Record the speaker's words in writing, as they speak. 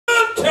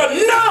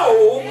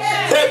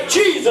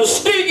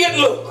Jesus still get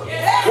look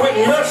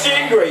with mercy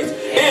and grace.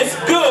 It's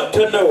good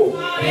to know.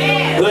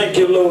 Thank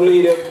you, Lord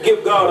leader.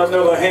 Give God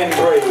another hand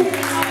praise.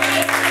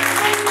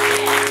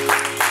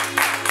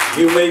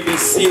 You may be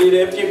seated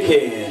if you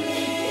can.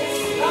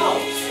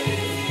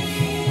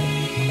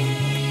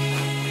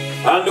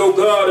 I know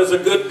God is a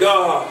good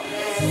God.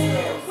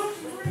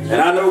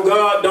 And I know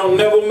God don't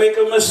never make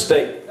a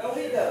mistake.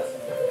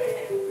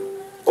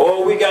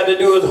 All we got to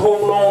do is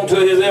hold on to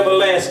his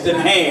everlasting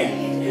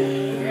hand.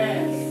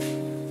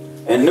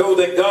 And know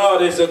that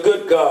God is a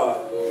good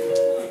God.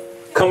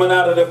 Coming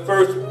out of the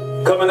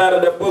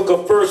book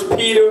of 1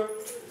 Peter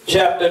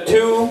chapter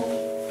 2.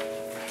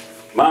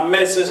 My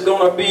message is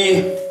going to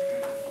be,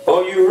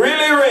 are you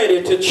really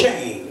ready to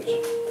change?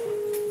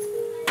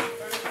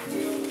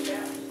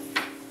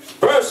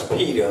 1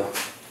 Peter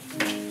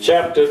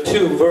chapter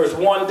 2 verse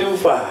 1 through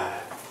 5.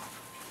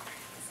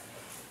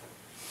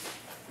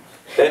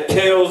 That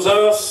tells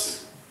us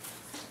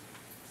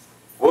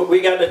what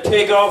we got to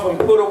take off and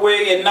put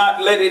away and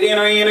not let it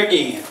enter in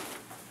again.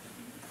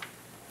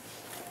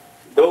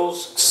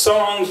 Those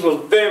songs were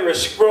very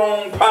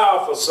strong,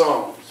 powerful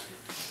songs.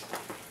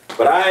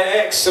 But I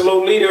asked the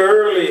little leader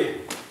earlier,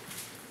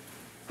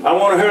 I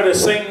wanted her to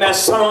sing that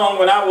song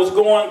when I was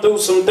going through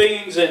some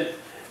things in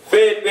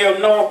Fayetteville,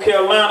 North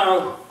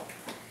Carolina.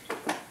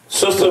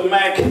 Sister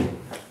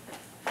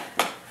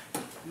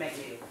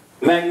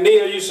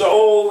McNeil used to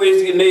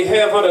always, and they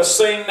have her to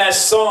sing that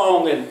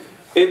song, and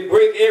it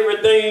break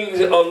everything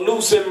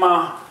loose in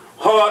my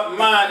heart,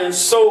 mind, and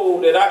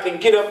soul, that I can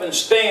get up and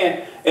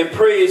stand and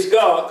praise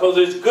God, because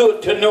it's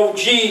good to know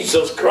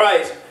Jesus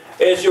Christ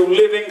as your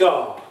living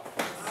God.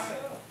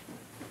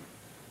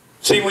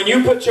 See, when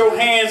you put your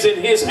hands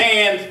in his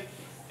hands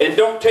and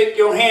don't take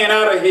your hand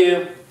out of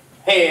his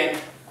hand,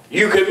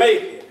 you can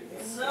make it.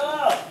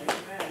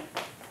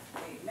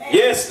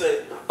 Yes,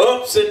 the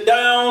ups and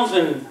downs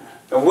and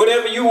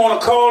whatever you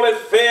want to call it,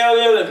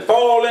 failure and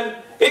falling,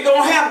 it's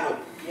going to happen.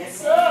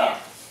 Yes, sir.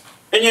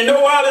 And you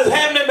know why this is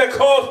happening?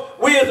 Because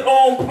we're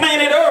on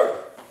planet Earth.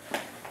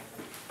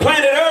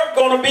 Planet Earth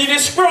going to be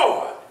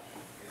destroyed.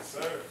 Yes,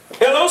 sir.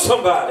 Hello,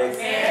 somebody.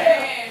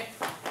 Yeah.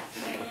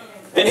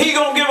 And he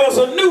going to give us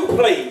a new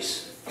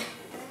place.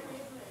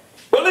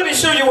 But let me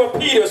show you what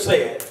Peter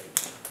said.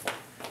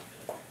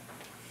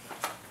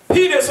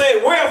 Peter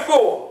said,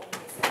 wherefore,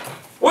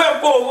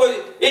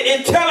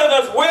 it telling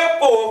us,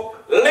 wherefore,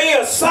 lay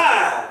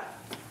aside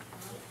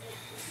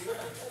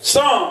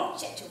some,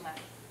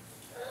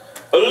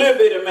 a little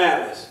bit of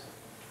malice.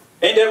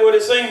 Ain't that what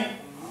it's saying?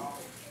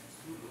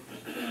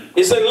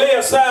 It said lay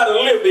aside a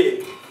little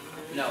bit.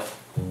 No.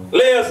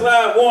 Lay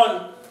aside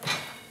one.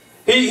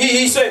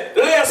 He said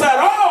lay aside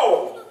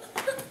all.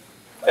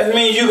 That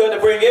means you got to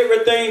bring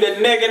everything that's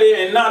negative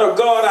and not of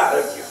God out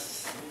of you.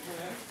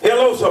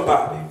 Hello,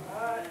 somebody.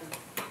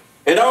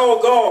 And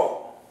all God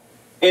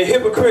and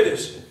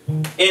hypocrisy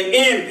and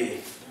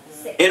envy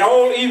and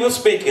all evil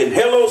speaking.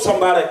 Hello,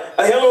 somebody.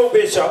 Hello,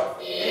 Bishop.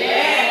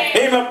 Yeah.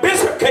 Amen.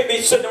 Bishop can't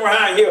be sitting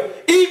around here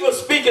evil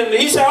speaking.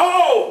 He said,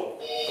 oh.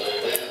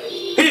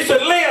 He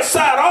said, lay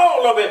aside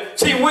all of it.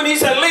 See, when he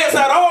said lay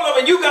aside all of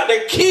it, you got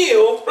to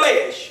kill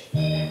flesh.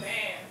 Amen.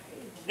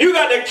 You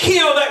got to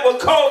kill that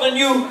was causing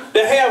you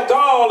to have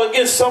gall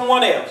against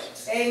someone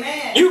else.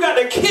 Amen. You got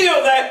to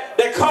kill that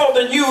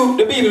causing you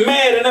to be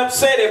mad and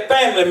upset at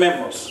family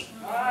members.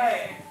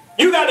 Right.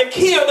 You got to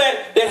kill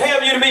that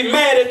have you to be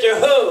mad at your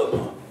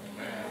husband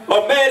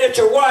or mad at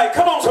your wife.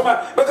 Come on,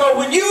 somebody. Because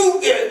when you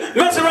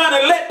mess around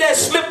and let that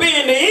slip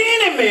in, the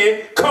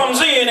enemy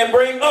comes in and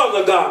bring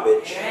other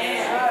garbage.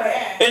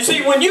 Amen. And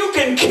see, when you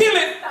can kill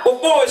it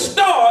before it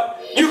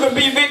starts, you can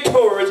be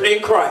victorious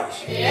in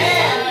Christ.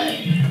 Yeah.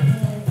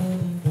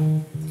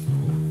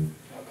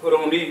 I put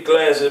on these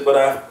glasses, but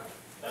I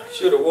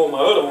should have worn my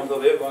other one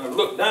because they're going to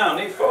look down,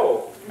 they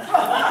fall.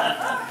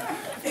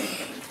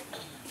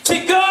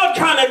 See, God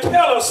trying to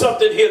tell us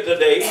something here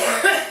today.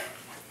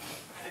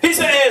 He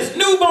said, as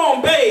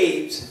newborn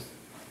babes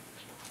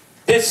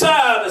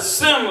desire the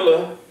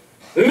similar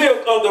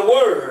milk of the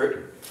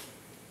word,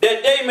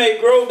 that they may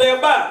grow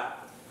thereby.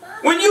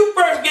 When you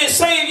first get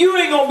saved, you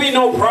ain't going to be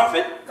no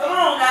prophet. Come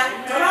on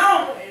now. Come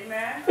on.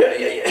 Amen.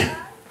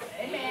 Yeah.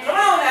 Amen. Come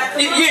on now.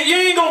 You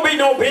ain't going to be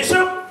no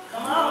bishop.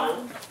 Come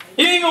on.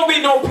 You ain't going to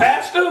be no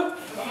pastor,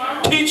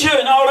 teacher,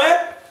 and all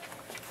that.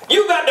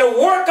 You got to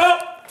work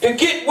up to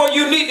get where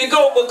you need to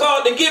go for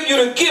God to give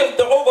you the gift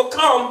to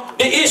overcome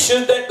the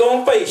issues that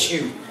going to face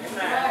you.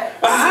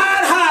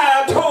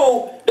 I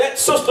told that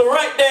sister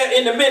right there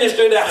in the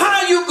ministry that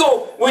how you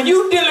go, when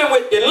you dealing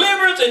with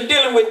deliverance and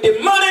dealing with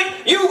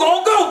demonic, you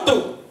going to go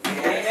through.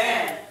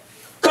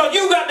 Because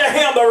you got to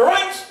have the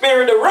right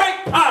spirit, the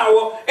right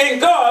power in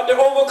God to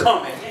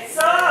overcome it. Yes,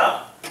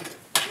 sir.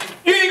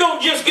 You ain't going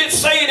to just get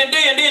saved and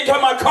then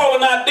talking about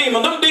calling out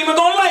demons. Them demons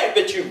going to laugh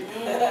at you.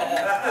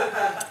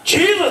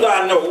 Jesus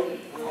I know.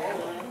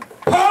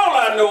 Paul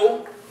I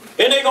know.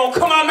 And they're going to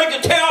come out and make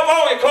you tear off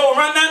all your clothes,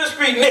 run down the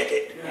street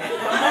naked.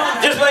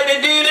 Just like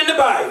they did in the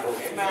Bible.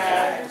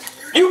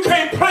 You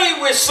can't play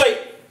with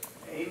Satan.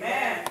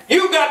 Amen.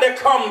 You got to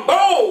come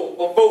bold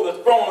before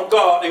the throne of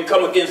God and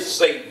come against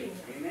Satan.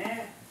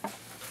 Amen.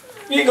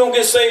 You ain't going to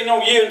get saved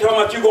no year and talking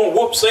about you going to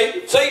whoop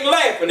Satan. Satan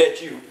laughing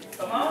at you.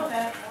 Come on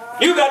now.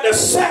 You got to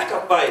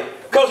sacrifice.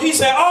 Because he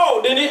said, oh,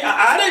 didn't he?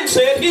 I didn't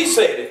say it, he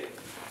said it.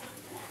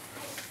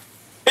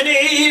 And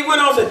he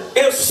went on and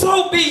said, if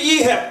so be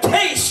ye have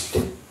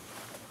tasted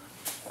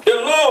the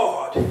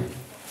Lord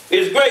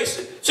is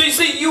gracious.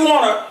 See, you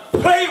want to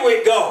play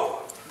with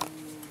God.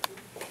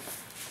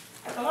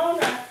 Come on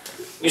now.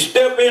 You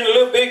step in a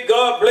little bit,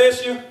 God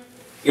bless you.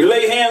 You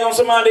lay hands on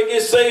somebody that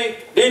gets saved.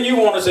 Then you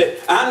want to say,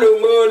 I know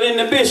more than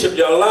the bishop.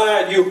 You're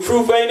lying. Your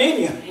proof ain't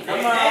in you.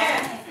 Come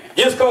on.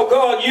 Just because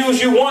God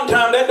used you one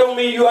time, that don't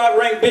mean you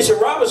outrank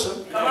Bishop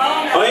Robinson. Come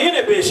on. Or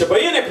any bishop or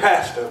any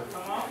pastor.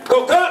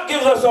 Because God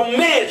gives us a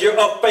measure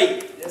of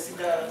faith. Yes, he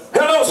does.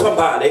 Hello,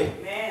 somebody.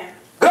 Amen.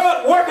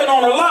 God working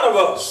on a lot of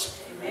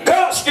us. Amen.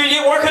 God's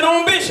still working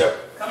on Bishop.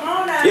 Come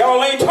on now.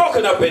 Y'all ain't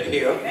talking up in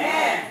here.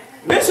 Amen.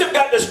 Bishop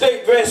got to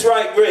stay dressed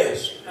right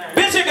dressed.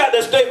 Bishop got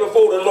to stay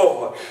before the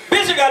Lord.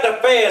 Bishop got to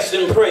fast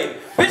and pray.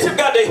 Bishop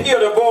got to hear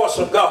the voice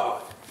of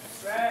God.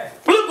 Right.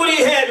 Look what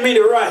he had me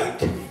to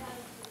write.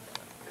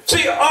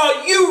 See,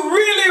 are you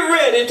really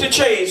ready to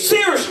change?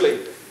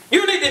 Seriously,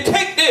 you need to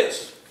take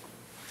this.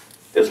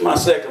 This is my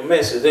second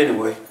message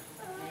anyway.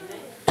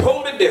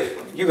 Totally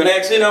different. You can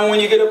ask anyone when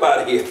you get up out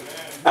of here.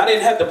 I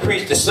didn't have to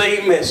preach the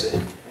same message.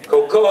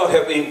 Because God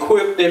have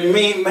equipped in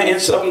me,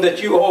 man, something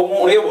that you all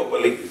won't ever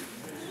believe.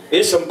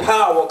 There's some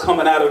power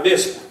coming out of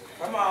this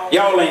one.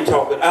 Y'all ain't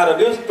talking. Out of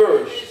this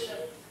verse,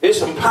 there's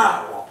some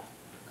power.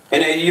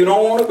 And you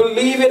don't want to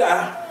believe it.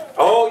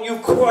 All you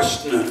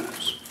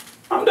questioners,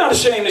 I'm not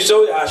ashamed to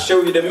show you. I'll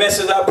show you the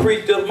message I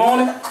preached this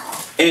morning.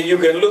 And you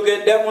can look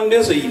at that one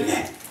this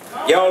evening.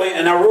 Y'all ain't,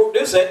 and I wrote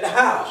this at the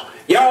house.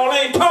 Y'all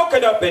ain't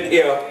talking up in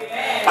here.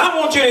 I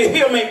want you to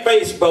hear me,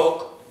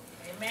 Facebook.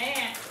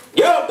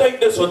 Y'all think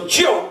this a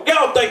joke.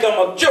 Y'all think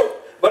I'm a joke.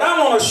 But I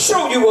want to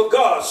show you what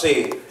God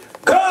said.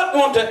 God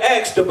wants to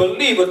ask the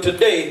believer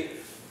today,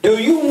 do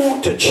you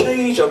want to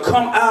change or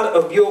come out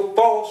of your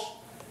faults?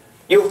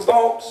 Your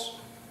faults?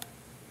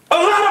 A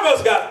lot of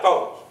us got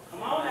faults.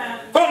 Come on now.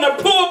 From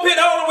the pulpit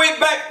all the way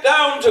back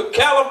down to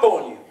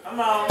California. Come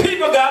on.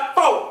 People got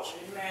faults.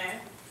 Amen.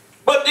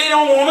 But they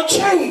don't want to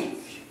change.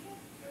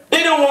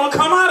 They don't want to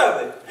come out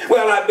of it.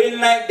 Well, I've been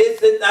like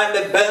this and I'm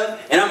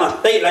going to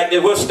stay like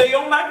this. Well, stay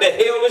on like that.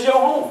 Hell is your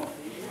home.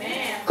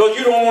 Because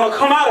you don't want to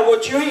come out of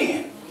what you're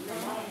in.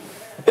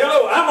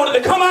 Hello, I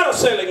wanted to come out of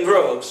selling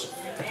drugs.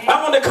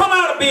 I want to come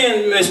out of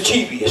being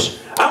mischievous.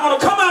 I want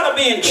to come out of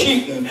being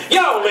cheating.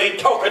 Y'all ain't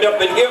talking up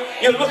in here.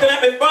 You're looking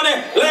at me funny.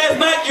 Last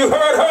night you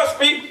heard her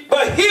speak.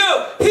 But hear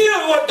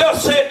what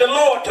thus said the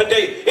Lord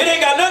today. It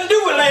ain't got nothing to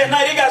do with last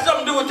night. It got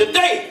something to do with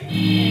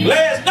today.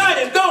 Last night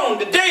is gone.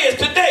 Today is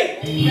today.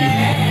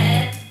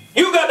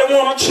 You got to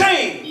want to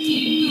change.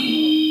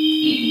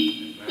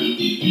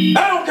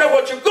 I don't care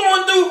what you're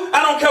going through.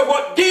 I don't care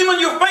what demon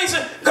you're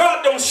facing.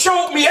 God done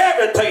showed me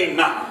everything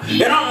now.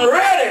 And I'm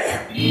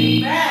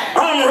ready.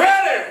 I'm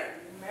ready.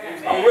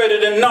 I'm ready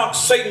to knock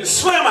Satan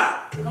slam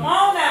out. Come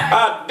on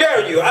now. I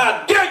dare you.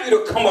 I dare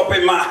you to come up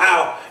in my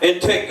house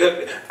and take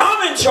it.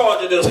 I'm in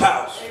charge of this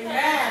house.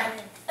 Amen.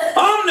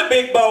 I'm the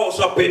big boss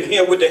up in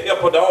here with the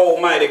help of the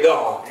Almighty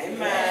God.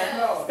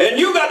 Amen. And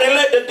you got to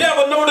let the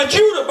devil know that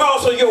you're the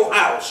boss of your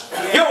house.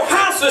 Your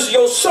house is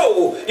your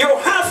soul. Your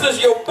house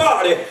is your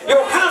body.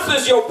 Your house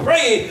is your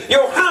praise.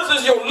 Your house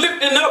is your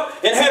lifting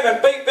up and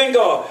having faith in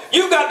God.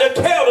 You got to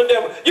tell the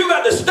devil. You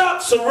got to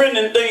stop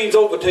surrendering things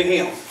over to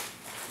him.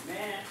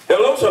 Amen.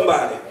 Hello,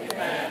 somebody.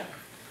 Amen.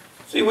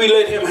 See, we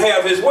let him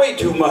have his way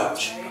too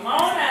much. Come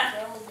on now.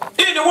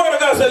 Then the word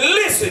of God said,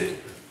 listen,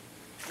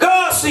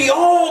 God see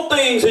all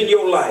things in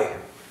your life.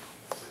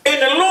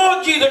 And the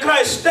Lord Jesus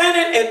Christ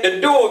standing at the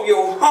door of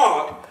your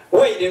heart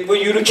waiting for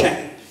you to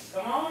change.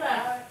 Come on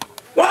now.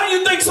 Why do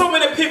you think so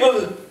many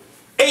people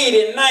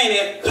 80,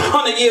 90,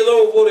 100 years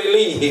old before they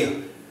leave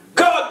here?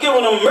 God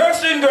giving them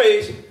mercy and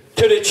grace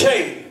till they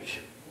change.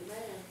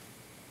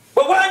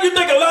 But why do you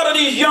think a lot of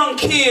these young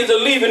kids are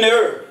leaving the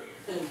earth?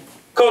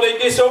 Because they're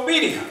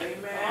disobedient.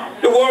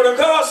 The word of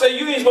God says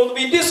you ain't supposed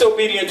to be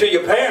disobedient to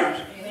your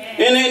parents.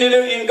 And then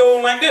it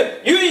goes like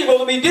this. You ain't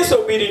supposed to be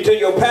disobedient to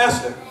your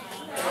pastor.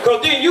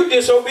 Because then you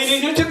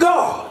disobedient to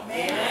God.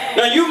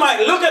 Now you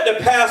might look at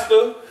the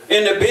pastor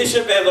and the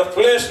bishop as a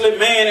fleshly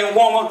man and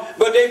woman,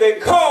 but they've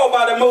been called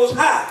by the Most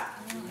High.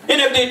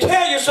 And if they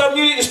tell you something,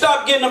 you need to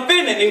stop getting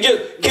offended and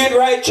just get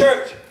right,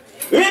 church.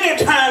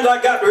 Many times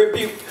I got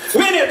rebuked.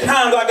 Many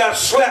times I got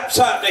slapped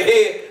side the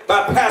head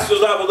by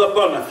pastors I was up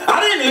under.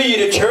 I didn't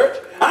leave the church.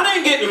 I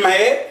didn't get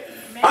mad.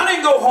 I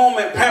didn't go home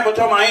and pamper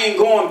till I ain't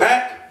going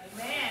back.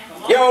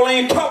 Y'all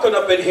ain't talking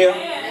up in here.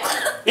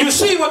 You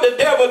see what the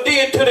devil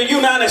did to the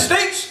United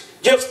States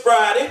just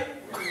Friday?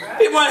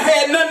 It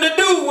had nothing to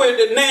do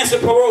with Nancy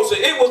Pelosi.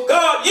 It was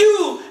God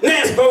used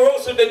Nancy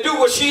Pelosi to do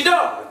what she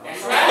done.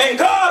 And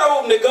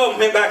God opened the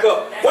government back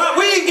up. While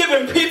we ain't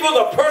giving people,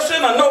 the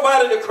person, or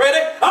nobody the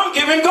credit, I'm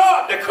giving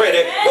God the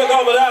credit.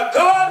 Because without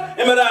God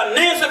and without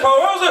Nancy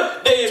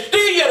Pelosi, they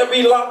still yet to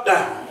be locked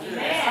down.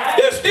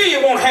 They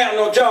still won't have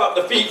no job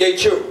to feed their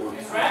children.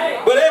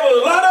 Right. But there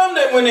was a lot of them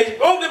that when they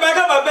opened it back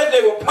up, I bet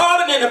they were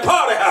partying in the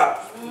party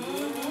house.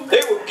 They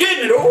were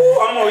getting it.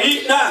 Oh, I'm going to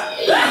eat now.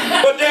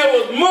 But there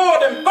was more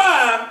than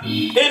 5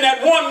 in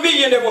that 1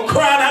 million that were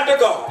crying out to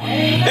God.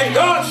 And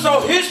God saw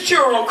his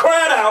children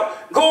crying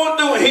out, going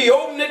through, and he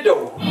opened the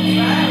door.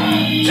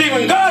 See,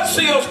 when God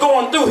sees us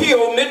going through, he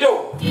opened the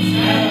door.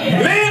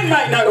 Man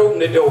might not open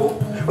the door.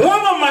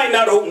 Woman might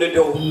not open the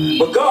door.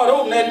 But God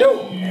opened that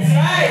door.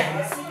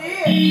 Yes, he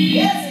did.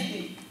 Yes,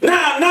 he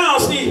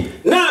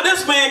did. Now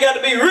this man got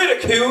to be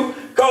ridiculed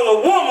because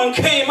a woman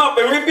came up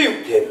and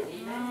rebuked him.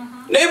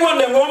 They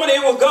wasn't a woman,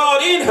 it was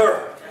God in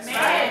her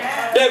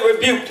that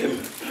rebuked him.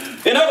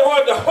 In other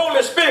words, the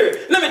Holy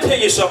Spirit. Let me tell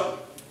you something.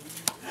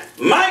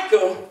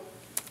 Michael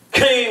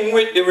came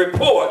with the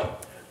report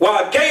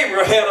while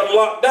Gabriel had them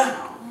locked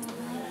down.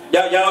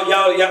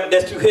 Y'all,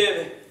 that's too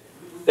heavy.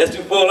 That's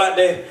too full out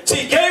there.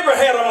 See, Gabriel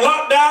had them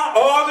locked down,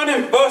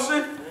 arguing and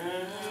fussing.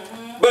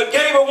 But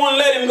Gabriel wouldn't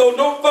let him go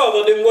no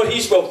further than what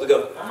he's supposed to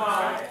go.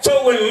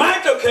 So when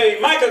Michael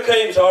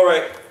came, said, all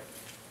right,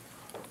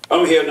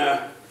 I'm here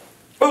now.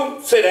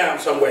 Boom, sit down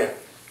somewhere.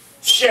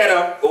 Shut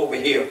up over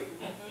here.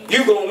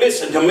 You gonna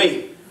listen to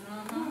me.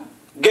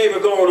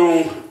 Gabriel going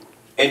on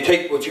and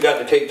take what you got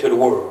to take to the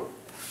world.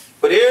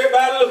 But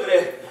everybody look at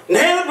it.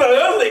 Now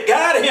they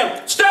got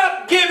him.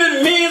 Stop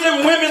giving men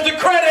and women the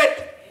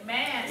credit.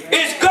 Amen.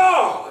 It's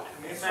God.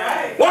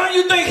 Right. Why do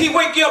you think he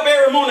wake you up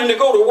every morning to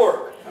go to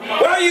work?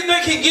 Why do you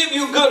think he give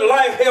you good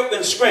life, health,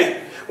 and strength?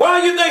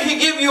 Why do you think he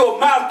give you a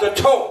mouth to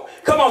talk?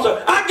 Come on,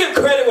 sir. I give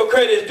credit where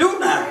credit is due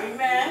now.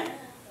 Amen.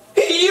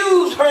 He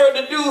used her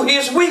to do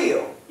his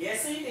will.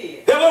 Yes, he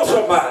did. Hello,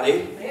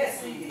 somebody.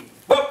 Yes, he did.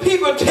 But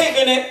people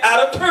taking it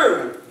out of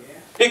turn.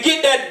 To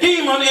get that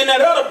demon in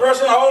that other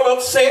person all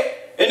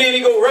upset. And then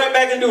he go right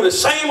back and do the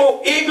same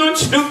old ignorant,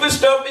 stupid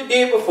stuff he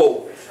did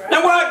before. Right.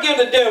 Now, why give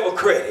the devil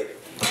credit?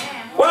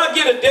 Why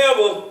give the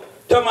devil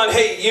talking about,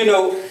 hey, you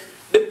know,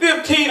 the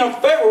 15th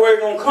of February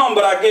going to come,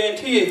 but I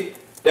guarantee you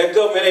that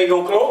government ain't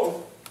going to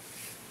close.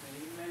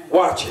 Amen.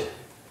 Watch it.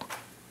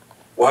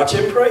 Watch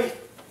and pray.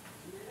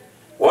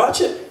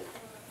 Watch it.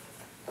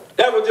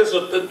 That was just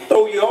a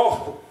throw you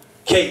off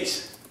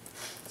case.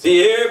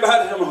 See,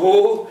 everybody,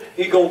 oh,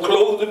 he going to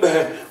close the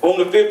back on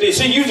the 15th.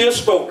 See, you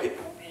just spoke it.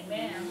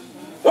 Amen.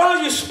 Why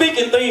are you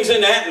speaking things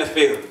in the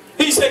atmosphere?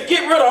 He said,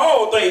 get rid of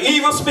all things.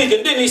 Evil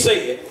speaking. Didn't he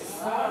say it?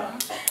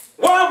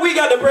 Why we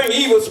got to bring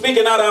evil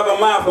speaking out of our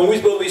mouth when we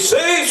supposed to be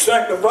saved,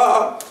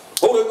 sanctified,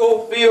 Holy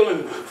Ghost filled,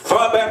 and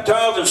fire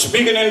baptized, and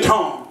speaking in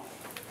tongues?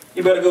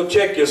 You better go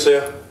check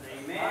yourself.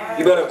 Amen.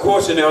 You better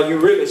question now, you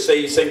really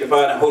saved,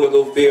 sanctified, and Holy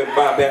Ghost filled,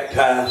 fire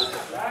baptized.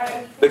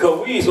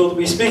 Because we ain't supposed to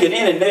be speaking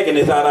any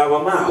negativeness out of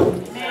our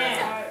mouth.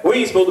 Amen. We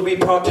ain't supposed to be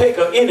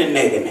partaker of any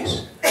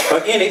negativeness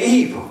or any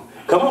evil.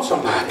 Come on,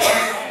 somebody.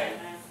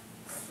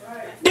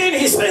 Then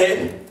he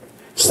said,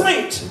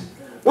 saints,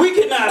 we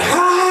cannot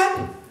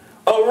hide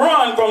or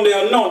run from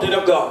the anointing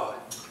of God.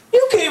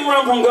 You can't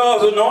run from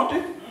God's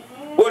anointing.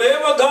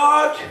 Whatever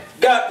God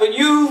got for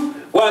you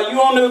while you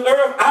on this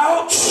earth,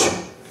 ouch,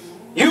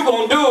 you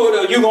going to do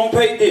it or you going to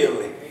pay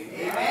dearly.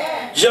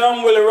 Amen.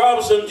 John Willie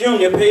Robinson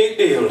Jr. paid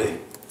dearly.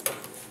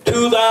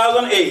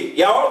 2008.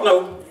 Y'all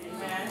know.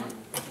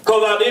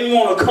 Because I didn't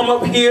want to come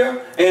up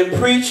here and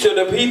preach to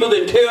the people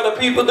and tell the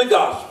people the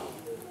gospel.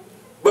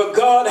 But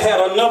God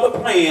had another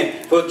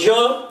plan for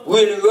John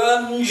Willie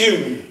Robinson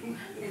Jr.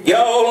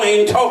 Y'all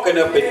ain't talking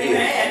up in here.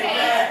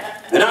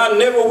 And I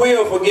never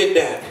will forget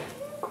that.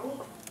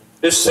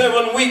 The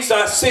 7 weeks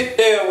I sit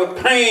there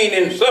with pain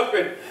and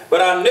suffering,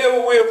 but I never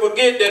will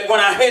forget that when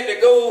I had to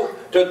go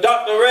to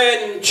Dr.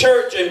 Radden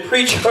church and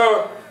preach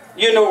her,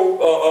 you know,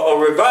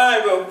 a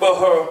revival for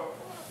her,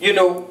 you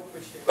know,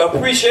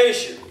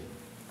 appreciation.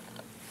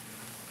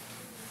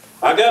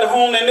 I got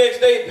home the next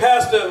day,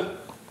 Pastor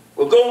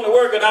was going to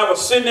work and I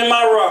was sitting in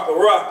my rocker,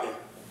 rocking.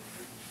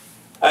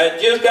 I had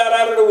just got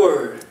out of the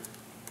Word.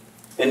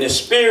 And the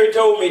Spirit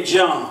told me,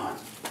 John,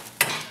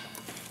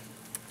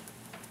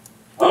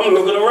 I'm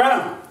looking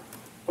around.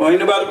 Well, ain't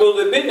nobody supposed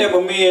to have been there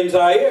but me and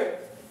Zaire.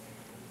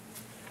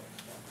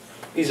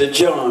 He said,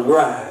 John,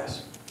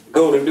 rise.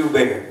 Go to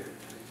Newberry.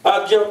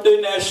 I jumped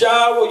in that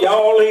shower.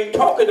 Y'all ain't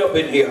talking up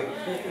in here.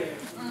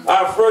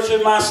 I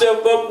freshened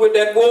myself up with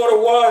that water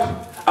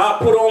wash. I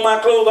put on my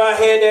clothes. I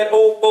had that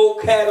old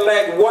Ford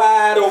Cadillac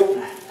wide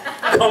open.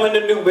 Coming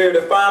to Newberry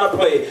to find a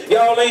place.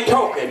 Y'all ain't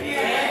talking.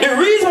 The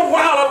reason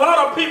why a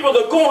lot of people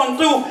are going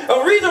through,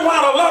 the reason why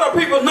a lot of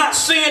people are not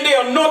seeing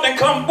their anointing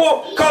come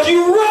forth, because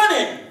you're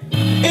running.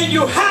 And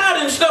you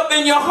hiding stuff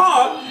in your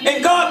heart,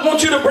 and God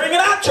wants you to bring it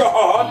out your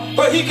heart,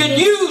 but He can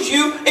use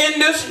you in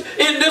this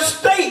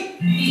state.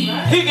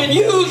 He can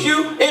use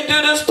you into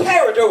this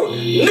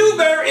territory.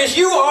 Newberry is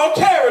you all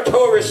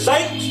territory,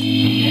 saints.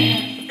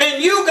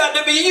 And you got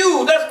to be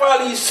you. That's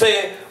why He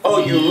said, are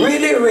you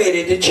really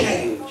ready to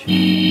change?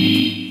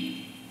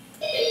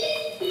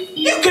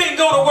 You can't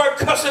go to work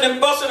cussing and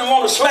busting and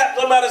want to slap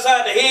somebody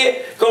side the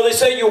head because they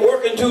say you're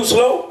working too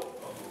slow.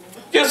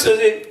 Just as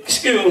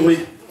excuse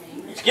me.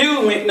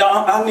 Excuse me. No,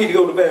 I need to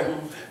go to the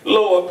bathroom.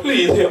 Lord,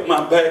 please help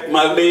my back,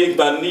 my legs,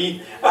 my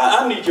knee.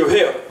 I need your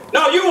help.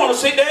 No, you want to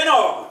sit there and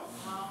argue.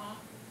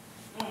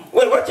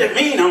 Well, what you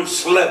mean I'm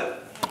slow?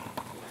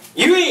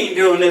 You ain't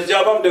doing this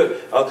job I'm doing.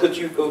 Could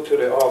you go to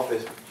the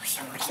office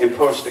and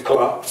punch the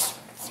clock?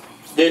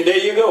 Then there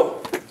you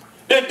go.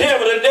 The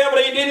devil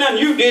ain't did nothing.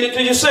 You did it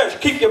to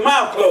yourself. Keep your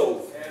mouth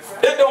closed.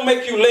 That don't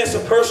make you less a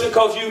person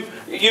because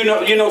you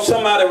know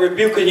somebody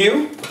rebuking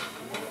you.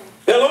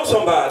 Hello,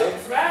 somebody.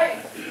 That's right.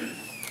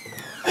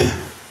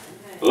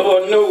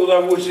 Lord knows I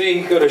wish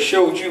he could have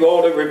showed you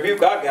all the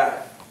rebuke I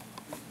got.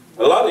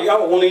 A lot of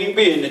y'all won't even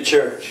be in the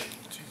church.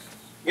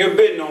 You've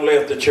been on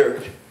left the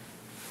church.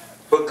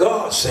 But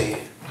God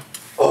said,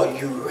 are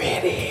you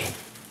ready?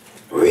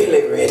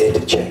 Really ready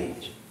to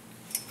change?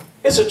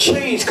 It's a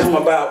change come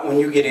about when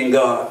you get in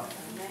God.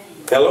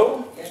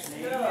 Hello? Yes,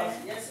 it does.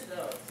 Yes, it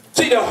does.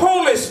 See, the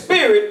Holy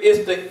Spirit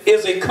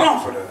is a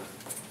comforter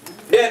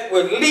that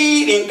will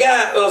lead and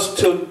guide us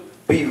to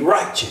be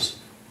righteous.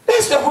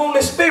 That's the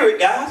Holy Spirit,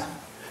 guys.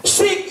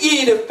 Seek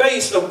ye the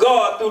face of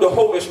God through the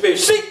Holy Spirit.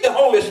 Seek the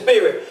Holy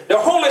Spirit. The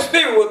Holy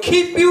Spirit will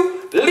keep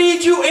you,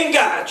 lead you, and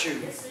guide you.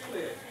 Yes, it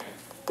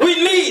will. We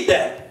need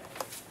that.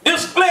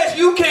 This flesh,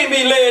 you can't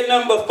be led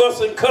nothing but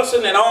fussing,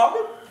 cussing, and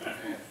arguing.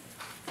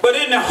 But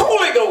in the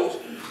Holy Ghost,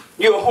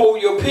 you'll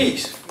hold your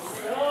peace.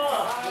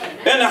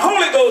 In the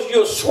Holy Ghost,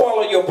 you'll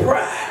swallow your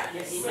pride.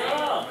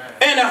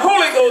 In the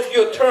Holy Ghost,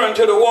 you'll turn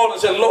to the wall and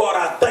say, Lord,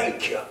 I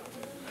thank you.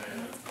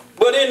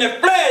 But in the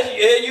flesh,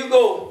 here you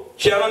go.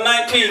 Channel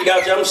 19,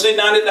 got you. I'm sitting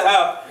down at the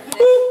house.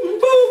 Boop,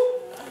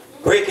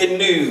 boop. Breaking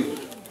news.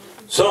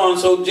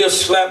 So-and-so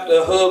just slapped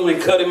her husband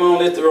and cut him on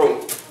the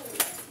throat.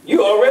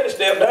 You already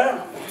stepped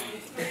down.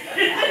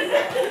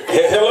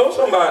 Hello,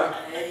 somebody.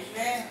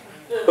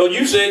 So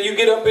you said you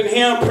get up in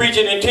here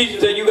preaching and teaching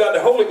that you got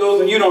the Holy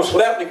Ghost and you don't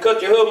slap and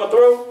cut your husband's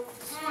throat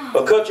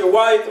or cut your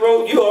wife's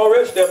throat. You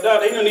already stepped out.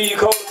 They don't need you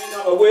calling me.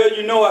 Well,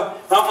 you know,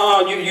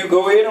 you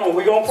go ahead on.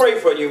 We're going to pray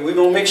for you. We're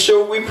going to make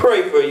sure we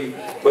pray for you.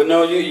 But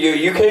no,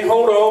 you can't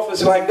hold an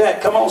office like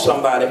that. Come on,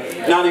 somebody.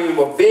 Not even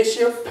a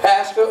bishop,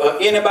 pastor, or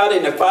anybody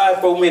in the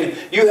fivefold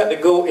ministry. You have to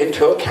go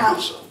into a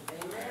council.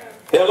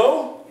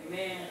 Hello?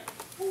 Amen.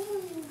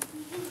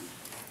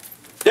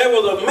 There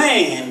was a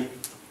man.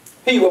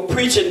 He was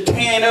preaching,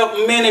 tearing up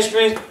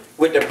ministries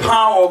with the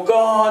power of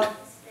God.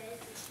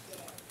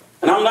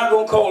 And I'm not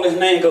going to call his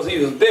name because he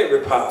was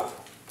very powerful.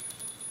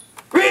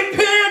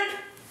 Repent!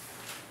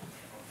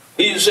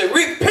 He used to say,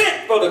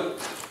 repent for the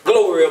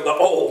glory of the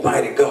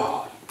Almighty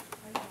God.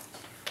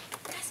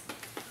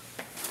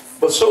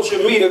 But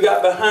social media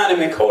got behind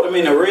him and caught him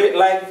in a red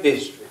light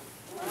district.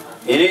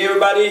 And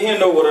everybody in here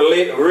know what a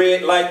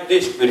red light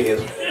district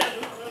is.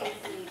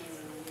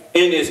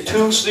 In this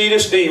two-seater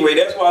Stingray.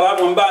 That's why I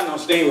wouldn't buy no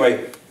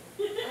Stingray.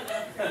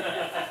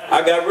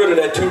 I got rid of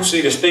that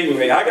two-seater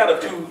Stingray. I got a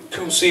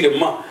two-seater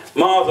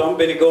Mazda. I'm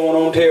been going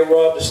on tell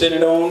Rob to send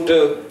it on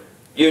to,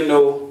 you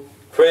know,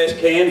 trash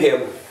can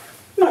heaven.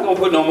 I'm not going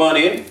to put no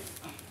money in.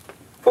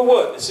 For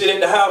what? To sit at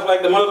the house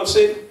like the mother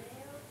said?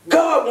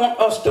 God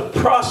wants us to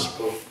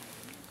prosper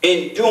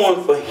in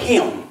doing for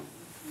Him,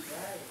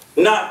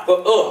 not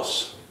for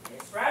us.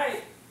 That's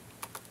right.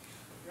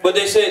 But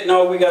they said,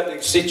 no, we got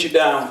to sit you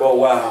down for a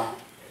while.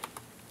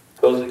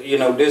 Because, you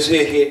know, this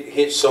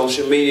hit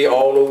social media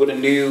all over the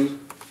news.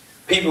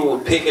 People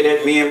were picking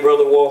at me and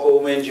Brother Walker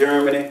over in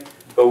Germany.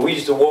 But we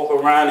used to walk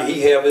around and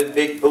he have his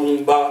big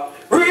boom box.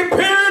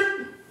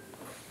 Repent!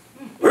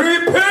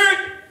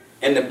 Repent!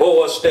 And the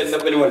boys standing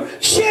up in the window.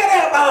 Shut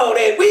up all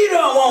that. We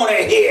don't want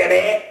to hear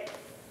that.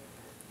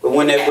 But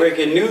when that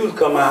breaking news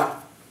come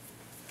out,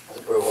 I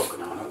said, Brother Walker,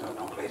 no,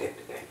 don't play that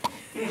today.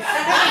 I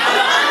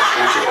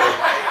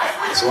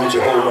said, won't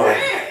you hold on? I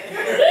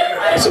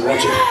said,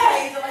 won't you?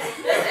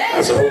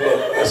 I said, hold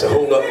up. I said,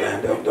 hold up,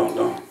 man.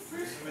 Don't.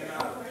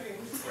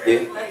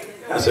 Yeah.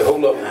 I said,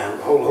 hold up, man.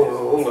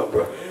 Hold up,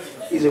 bro.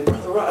 He said,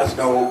 Brother Ross,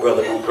 no,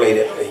 brother, don't play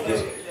that.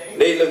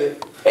 They look at,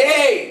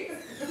 hey!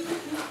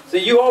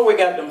 See, you always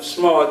got them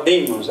small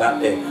demons out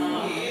there.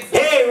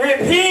 Hey,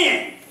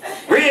 repent!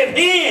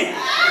 Repent! I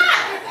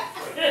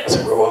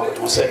said, Bro Walker,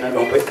 don't say nothing,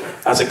 don't play.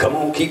 I said, come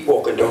on, keep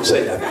walking, don't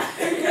say nothing.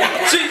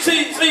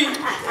 See,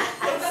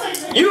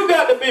 you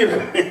got to be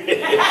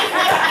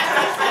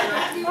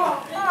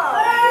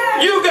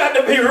you got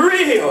to be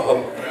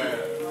real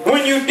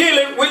when you're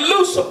dealing with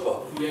Lucifer.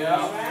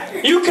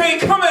 You can't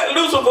come at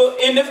Lucifer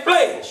in the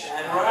flesh.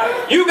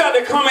 You got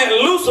to come at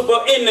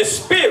Lucifer in the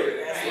spirit.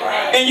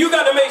 And you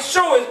got to make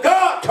sure it's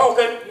God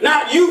talking,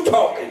 not you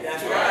talking.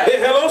 Hey,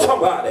 hello,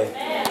 somebody.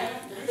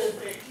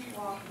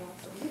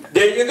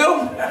 There you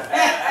go.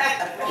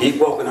 Keep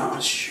walking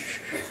on.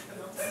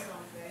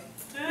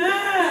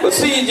 But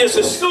see, just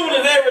as soon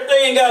as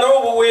everything got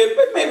over with,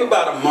 maybe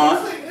about a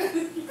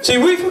month. See,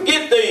 we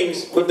forget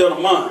things within a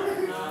month.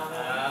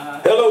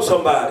 Hello,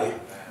 somebody.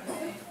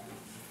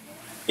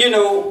 You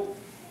know,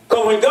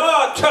 because when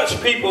God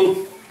touched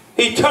people,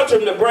 He touched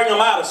them to bring them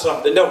out of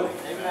something, don't He?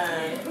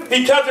 Amen.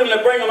 He touched them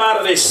to bring them out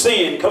of their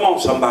sin. Come on,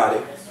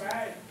 somebody.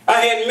 Right.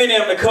 I had many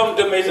of them to come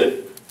to me and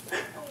say,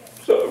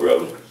 sorry,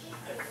 brother,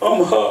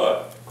 I'm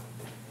hard.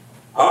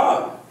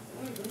 Hard?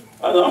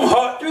 I said, I'm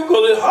hot too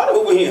because it's hot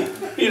over here.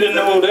 He didn't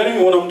know that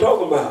ain't what I'm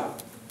talking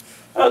about.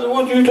 I said,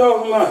 what you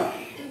talking about?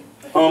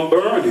 I'm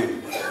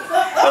burning.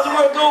 I said,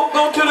 well,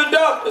 go to the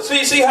doctor.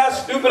 See how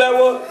stupid I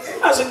was?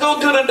 I said, go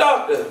to the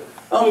doctor.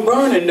 I'm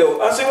burning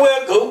though. I said,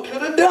 well, go to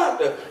the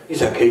doctor. He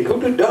said, I can't go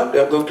to the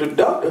doctor. I go to the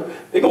doctor.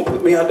 They're going to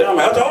put me out there.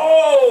 I said,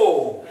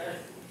 oh.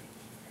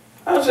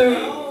 I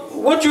said,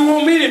 what you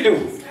want me to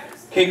do?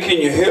 Can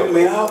you help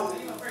me out?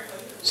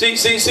 See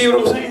what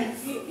I'm saying?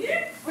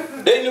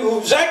 They knew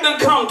exactly to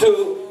come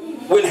to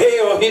when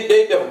hell hit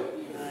their door.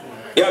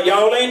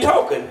 Y'all ain't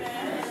talking.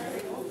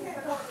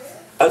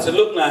 I said,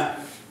 look now,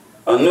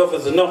 enough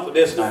is enough of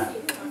this now.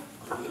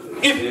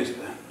 Give me this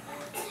thing.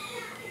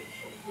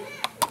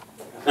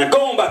 Now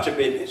go on about your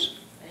business.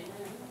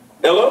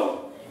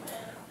 Hello?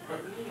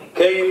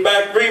 Came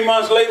back 3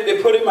 months later,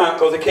 they put him out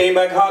because he came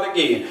back hot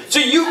again.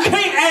 See, you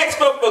can't ask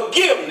for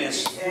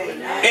forgiveness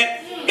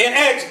and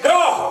ask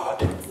God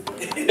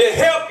to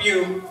help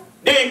you.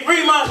 Then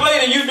 3 months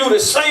later, you do the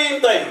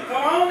same thing.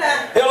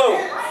 Hello.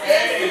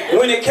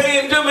 When it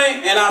came to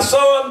me and I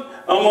saw him,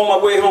 I'm on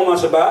my way home. I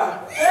said, bye.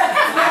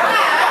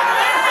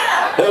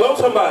 Hello,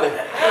 somebody.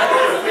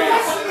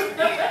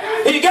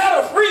 He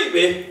got a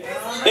freebie,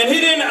 and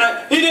he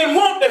didn't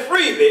want the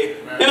freebie.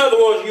 In other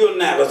words,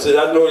 urinalysis.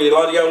 I know a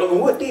lot of y'all looking,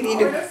 what did he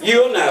do?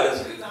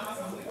 Urinalysis.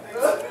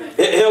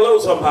 Hello,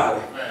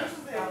 somebody.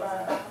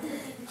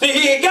 See,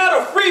 he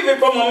got a freebie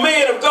from a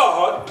man of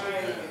God.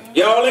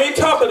 Y'all ain't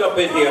talking up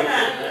in here.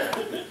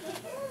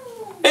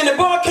 And the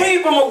boy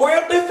came from a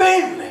wealthy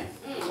family.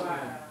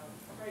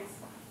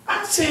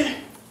 I said,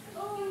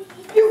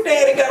 your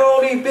daddy got all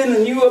these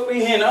business, you up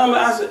in here. And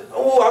I said,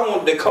 oh, I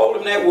wanted to call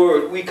him that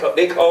word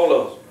they call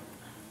us.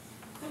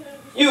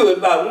 You was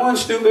about one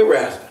stupid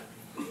rascal.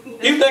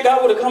 You think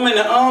I would have come in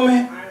the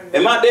army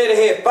and my daddy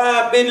had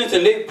 5 business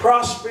and they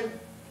prospered?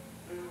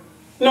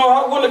 No,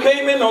 I wouldn't have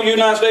came in no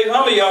United States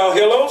Army, y'all.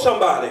 Hello,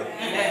 somebody.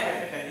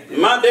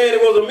 My daddy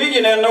was a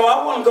millionaire. No,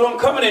 I wasn't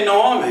coming in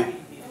no army.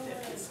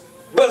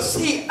 But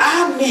see,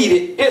 I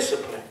needed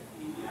discipline.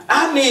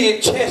 I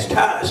needed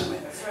chastisement.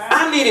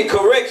 I needed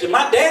correction.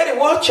 My daddy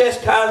was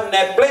chastising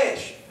that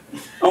flesh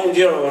on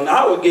General, and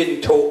I was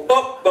getting tore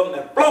up from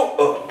the floor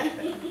up.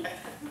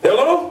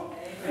 Hello?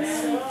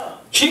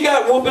 She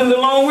got whoopings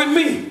along with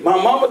me. My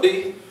mama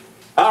did.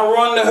 I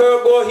run to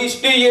her, boy, he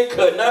still yet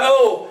cutting.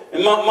 Oh,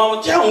 and my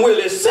mama, John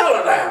Willie,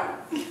 settle down.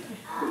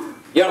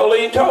 Y'all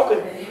ain't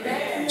talking.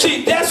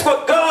 See, that's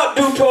what God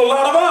do to a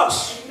lot of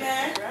us.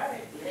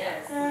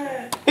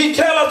 He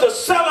tell us to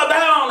settle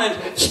down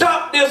and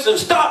stop this and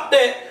stop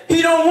that.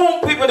 He don't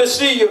want people to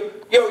see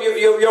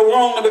you're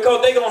wrong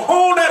because they're going to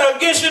hold that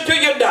against you till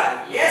you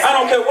die. I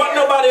don't care what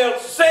nobody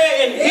else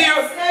say in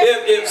here.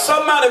 If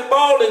somebody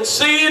fall in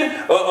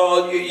sin,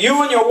 or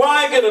you and your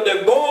wife get a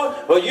divorce,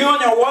 or you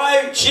and your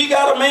wife, she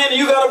got a man and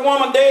you got a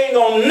woman, they ain't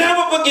going to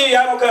never forgive you.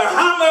 I don't care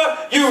how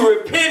much you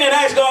repent and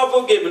ask God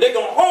for forgiveness. They're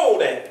going to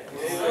hold that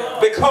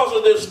because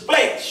of this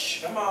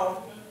flesh. Come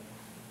on.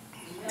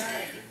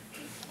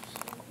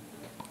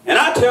 And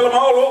I tell them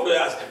all over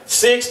there,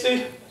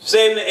 60,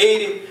 70,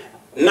 80,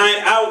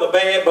 90, I was a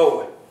bad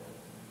boy.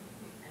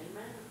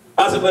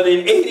 I said, but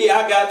in 80,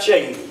 I got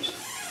changed.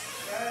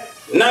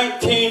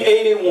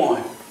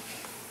 1981.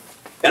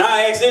 And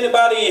I asked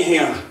anybody in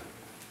here,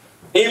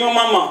 even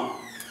my mom,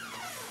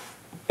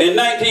 in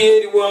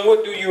 1981,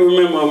 what do you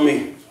remember of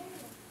me?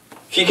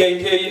 She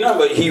can't tell you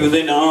nothing, but he was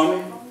in the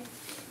army.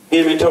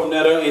 Him and Tony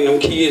and them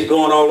kids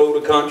going all over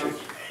the country.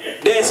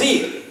 That's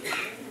it.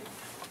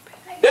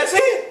 That's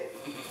it.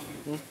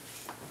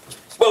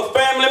 But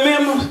family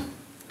members,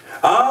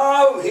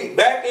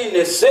 back in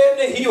the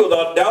 70s, he was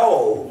a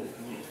dog.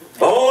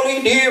 All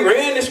he did,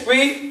 ran the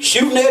street,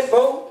 shooting at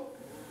folk,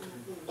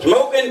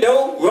 smoking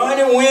dope,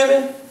 running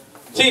women.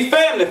 See,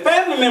 family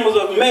members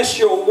will mess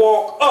your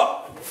walk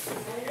up.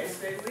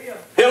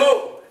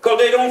 Hello, because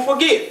they don't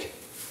forget.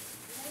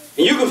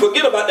 And you can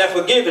forget about that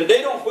forgiving.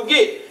 They don't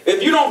forget.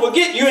 If you don't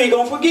forget, you ain't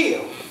going to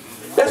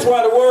forgive. That's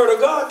why the word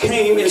of God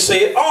came and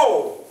said,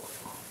 oh.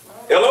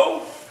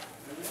 Hello?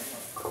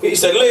 He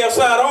said, lay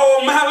aside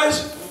all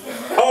malice,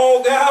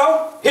 all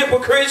guile,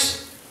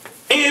 hypocrites,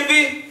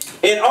 envy,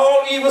 and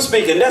all evil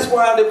speaking. That's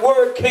why the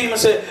word came and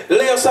said,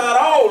 lay aside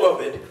all of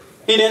it.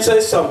 He didn't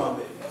say some of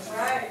it. That's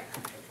right.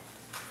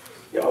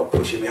 Y'all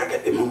pushing me. I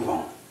got to move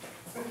on.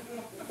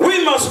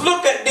 We must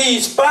look at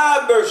these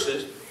 5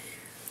 verses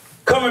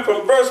coming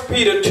from 1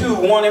 Peter 2,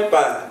 1 and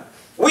 5.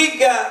 We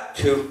got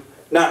to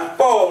not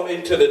fall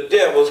into the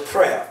devil's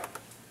trap.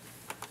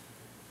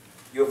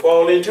 You'll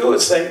fall into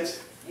it, saints.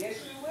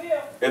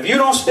 If you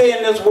don't stay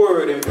in this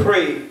word and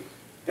pray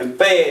and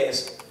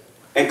fast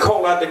and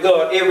call out to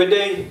God every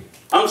day,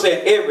 I'm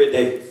saying every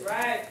day.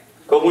 Right.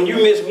 Because when you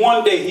miss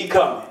one day, he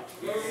coming.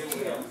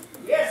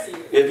 Yes, he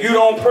is. If you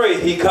don't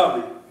pray, he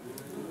coming.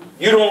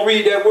 You don't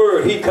read that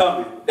word, he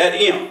coming. That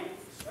imp.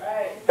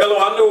 Right. Hello,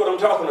 I know what I'm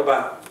talking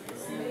about.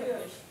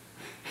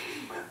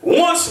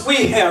 Once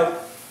we have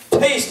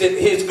tasted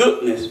his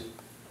goodness,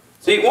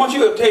 see, once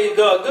you have tasted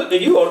God's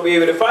goodness, you ought to be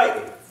able to fight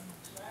it.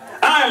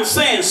 I am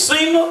saying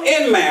single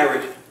and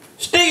married,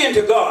 stay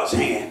into God's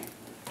hand.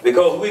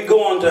 Because we're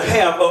going to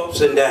have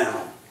ups and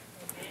downs.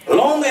 As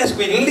long as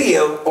we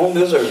live on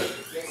this earth.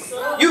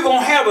 You're going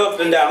to have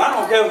ups and downs. I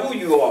don't care who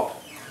you are.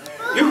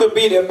 You could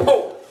be the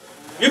Pope.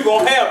 You're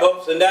going to have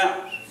ups and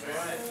downs.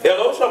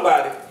 Hello,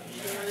 somebody.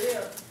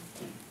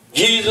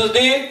 Jesus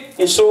did,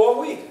 and so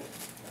are we.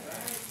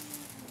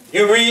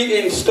 You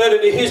read and study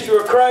the history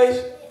of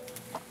Christ.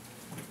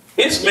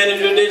 His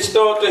ministry didn't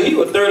start till he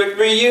was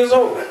 33 years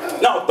old.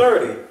 No,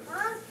 30.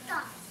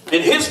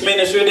 And his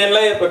ministry didn't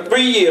last for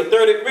 3 years.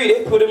 33,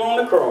 they put him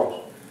on the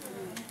cross.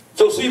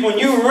 So see, when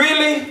you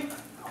really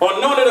are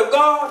anointed of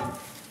God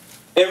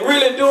and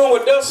really doing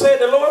what thus said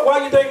the Lord, why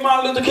do you think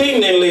Martin Luther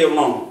King didn't live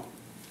long?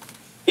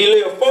 He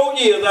lived 4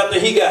 years after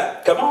he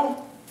got, come on,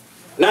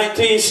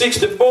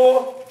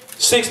 1964,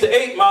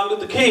 68, Martin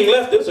Luther King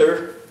left this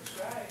earth.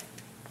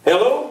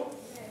 Hello?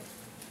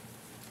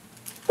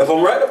 If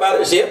I'm right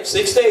about it, yep,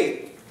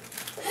 68.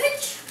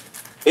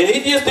 And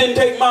he just didn't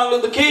take Martin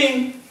Luther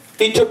King,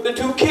 he took the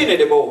 2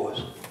 Kennedy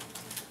boys.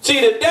 See,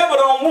 the devil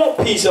don't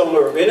want peace on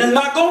earth, and there's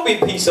not going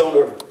to be peace on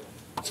earth.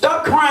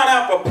 Stop crying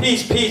out for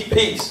peace, peace,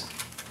 peace.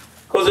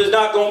 Because there's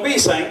not going to be,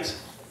 saints.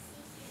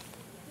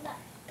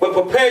 But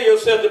prepare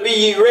yourself to be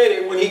ye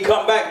ready. When he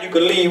come back, you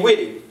can leave with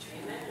him.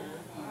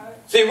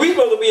 See, we're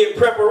supposed to be in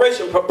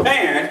preparation,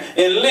 preparing,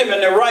 and living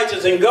the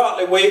righteous and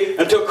godly way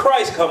until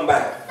Christ come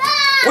back.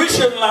 We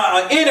shouldn't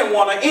allow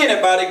anyone or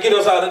anybody get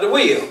us out of the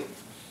will.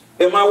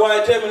 If my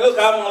wife tell me, look,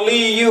 I'm going to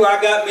leave you,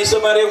 I got me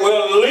somebody,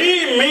 well,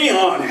 leave me,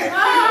 honey.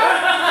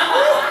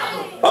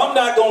 I'm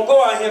not going to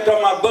go out here talking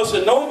about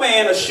busting no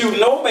man or shooting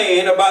no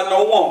man about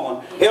no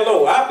woman.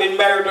 Hello, I've been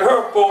married to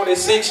her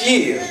 46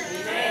 years.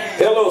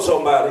 Hello,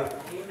 somebody.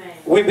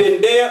 We've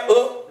been there,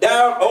 up,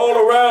 down, all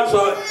around,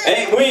 so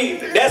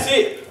that's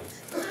it.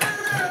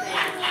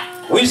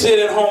 We sit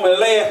at home and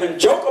laugh and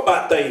joke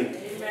about things.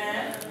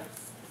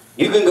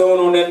 You can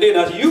go on that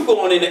dinner. I said, you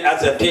going in there. I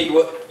said, I tell you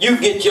what, you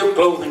get your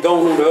clothes and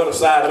go on the other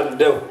side of the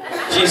door.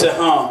 She said,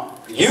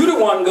 you the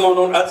one going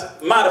on. I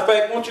said, matter of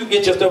fact, won't you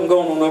get your stuff and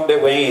going on up there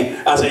with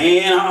Ann? I said,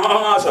 Ann,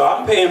 so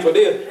I'm paying for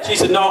this. She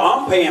said, no,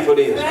 I'm paying for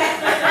this.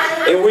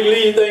 And we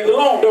leave things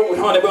alone, don't we,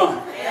 honey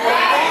bun?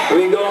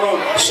 We going on.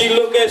 She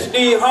look at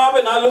Steve Harvey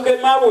and I look at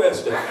my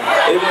Western.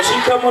 And when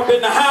she come up in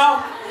the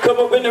house, come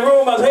up in the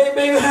room, I say, hey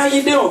baby, how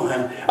you doing?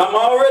 I'm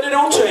already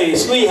on change,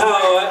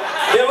 sweetheart.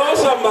 Hello,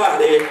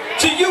 somebody.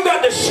 See, you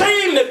got to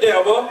shame the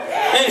devil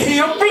and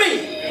he'll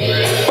flee.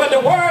 But the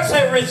word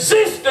says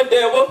resist the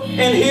devil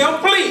and he'll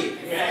flee.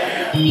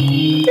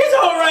 It's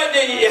all right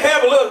that you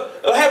have a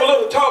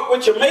little talk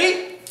with your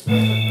mate,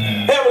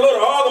 have a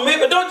little argument,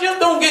 but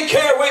don't get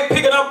carried away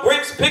picking up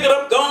bricks, picking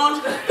up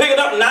guns, picking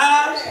up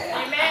knives.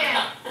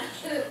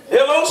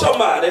 Hello,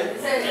 somebody.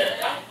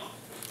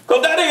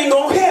 Because that ain't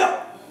gonna help.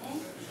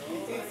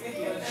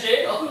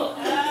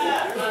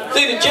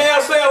 See, the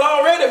jail cell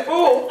already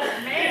full.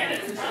 Man,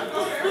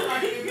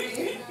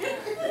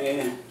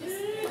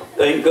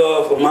 thank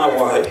God for my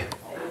wife.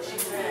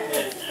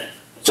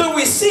 So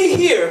we see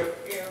here,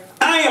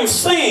 I am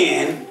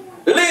saying,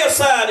 lay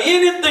aside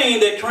anything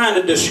that's trying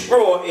to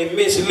destroy and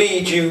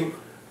mislead you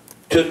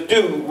to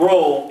do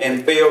wrong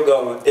and fail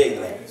God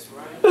daily.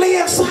 Lay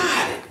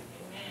aside it.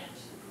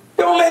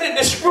 Don't let it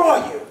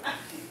destroy you.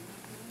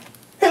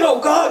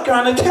 Hello, God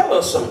trying to tell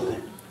us something.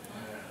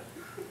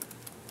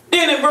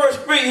 Then in verse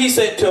 3 he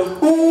said, to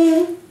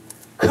whom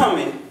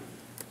coming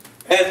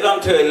as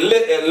unto a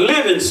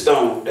living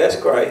stone, that's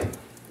Christ,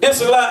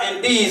 disallowed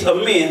in deeds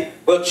of men,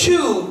 but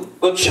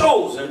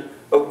chosen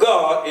of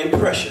God and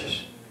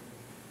precious.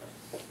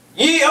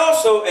 Ye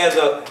also as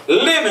a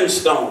living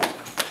stone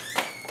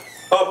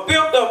are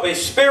built up a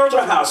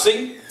spiritual house.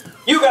 See,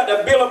 you got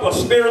to build up a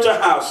spiritual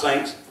house,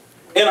 saints,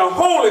 and a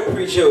holy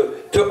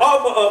priesthood to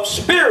offer up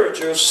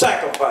spiritual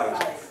sacrifice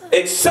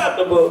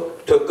acceptable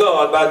to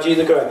God by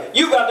Jesus Christ.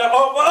 You got to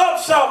offer up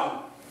something.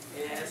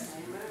 Yes.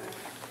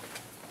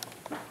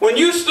 When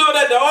you stood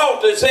at the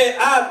altar and said,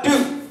 I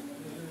do,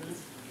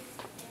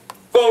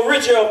 for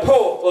rich or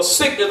poor, for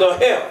sickness or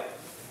health,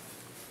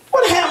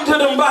 what happened to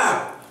them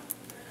vows?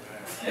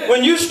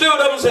 When you stood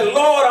up and said,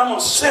 Lord, I'm a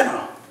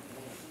sinner,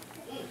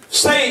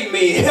 save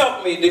me,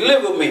 help me,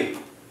 deliver me,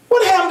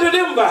 what happened to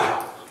them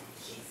vows?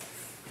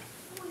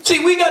 See,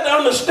 we got to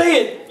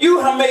understand, you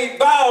have made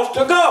vows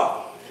to God.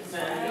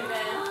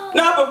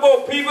 Not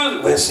before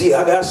people, well, see,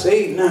 I got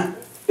saved now.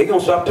 They're going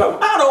to stop talking.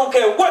 I don't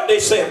care what they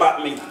say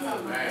about me.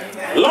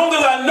 As long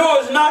as I know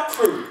it's not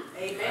true.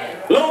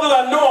 As long as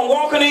I know I'm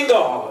walking in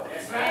God.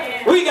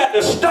 We got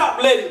to stop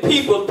letting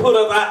people put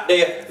us out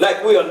there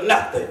like we are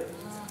nothing.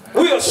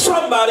 We are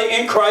somebody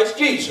in Christ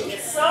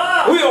Jesus.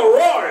 We are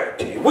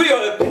royalty. We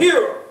are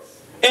pure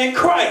in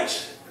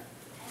Christ.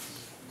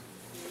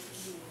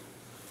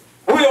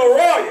 We are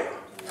royal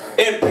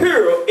and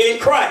pure in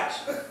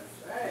Christ.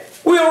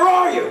 We are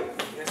royal.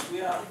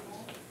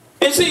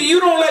 And see, you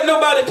don't let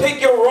nobody take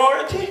your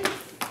royalty.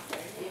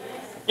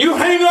 You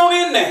hang on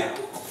in there.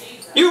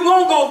 You're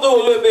going to go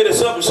through a little bit of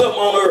something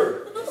on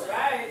earth.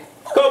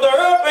 Because the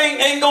earth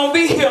ain't going to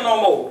be here no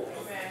more.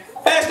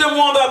 Ask them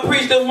ones I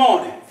preached this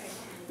morning.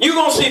 You're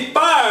going to see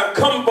fire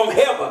coming from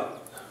heaven.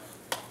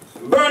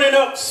 burning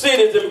up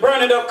cities and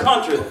burning up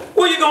countries,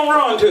 where you going to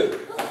run to?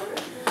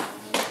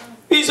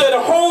 He said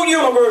the whole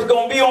universe is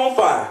going to be on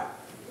fire.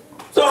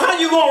 So how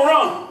you going to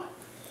run?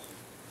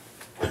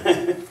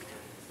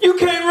 You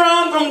can't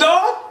run from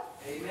God.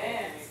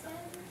 Amen.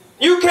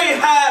 You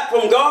can't hide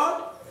from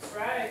God. That's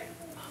right.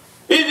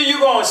 Either you're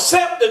going to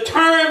accept the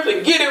terms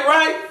and get it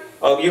right,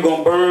 or you're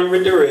going to burn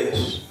with the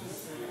rest.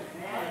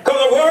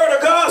 Because the word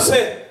of God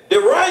said, the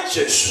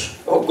righteous,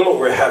 oh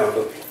glory,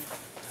 hallelujah,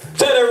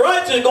 said the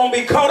righteous is going to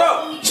be caught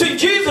up. See,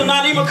 Jesus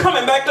not even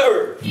coming back to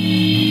earth.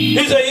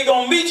 He said he's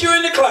going to meet you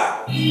in the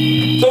cloud.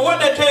 So what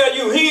they tell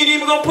you, he ain't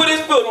even going to put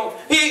his foot on,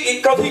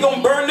 because he's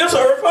going to burn this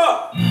earth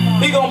up.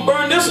 He's going to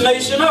burn this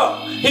nation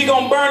up. He's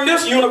going to burn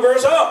this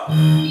universe up.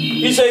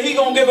 He said he's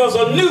going to give us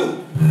a new.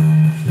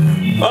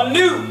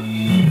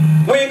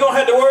 We ain't going to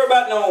have to worry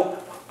about no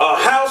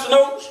house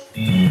notes.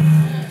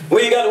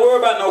 We ain't got to worry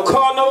about no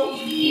car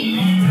notes.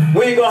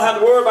 We ain't going to have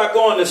to worry about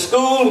going to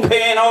school and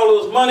paying all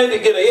those money to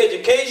get an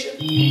education.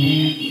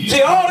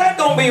 See, all that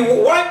going to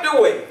be wiped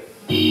away.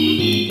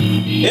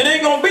 It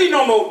ain't going to be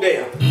no more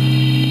there.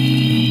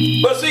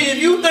 But see, if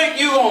you think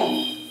you're going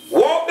to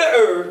walk the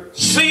earth,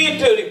 see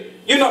into the,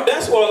 you know,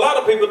 that's what a lot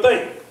of people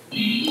think.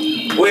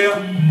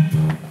 Well,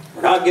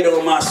 when I get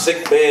on my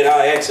sick bed,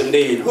 I ask them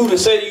then, who to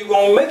say you're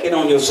going to make it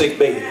on your sick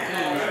bed?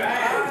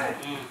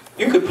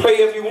 You could pray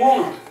if you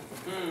want to.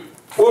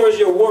 Where's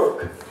your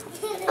work?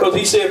 Because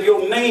he said if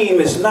your name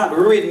is not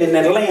written in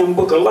that Lamb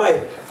book of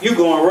life, you're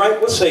going right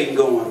where Satan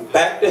going,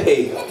 back to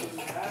hell.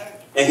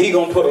 And he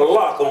going to put a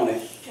lock on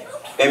it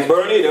and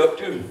burn it up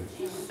too.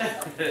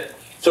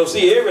 So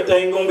see,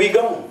 everything going to be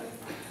gone.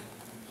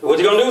 So what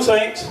you going to do,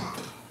 saints?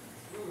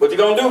 What you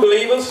going to do,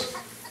 believers?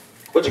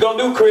 What you going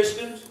to do,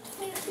 Christians?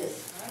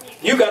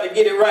 You got to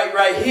get it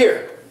right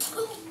here.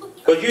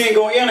 Because you ain't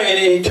going to enter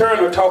in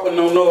eternal talking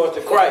no noise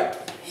to Christ.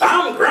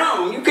 I'm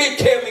grown. You can't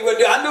tell me what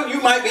to do. I know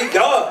you might be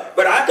God,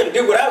 but I can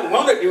do what I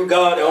want to do,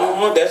 God.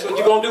 That's what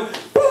you're going to do.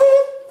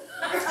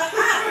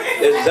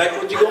 That's exactly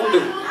what you're going to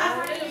do.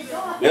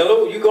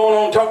 Hello, you going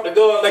on talk to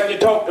God like you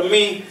talk to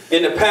me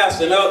and the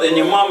pastor and other and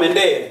your mom and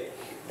dad.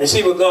 And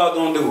see what God's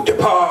going to do.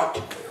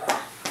 Depart.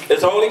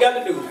 That's all he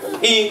got to do.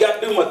 He ain't got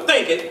to do much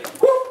thinking.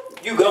 Whoop,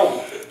 you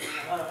gone.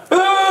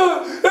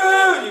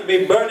 You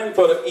be burning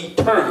for the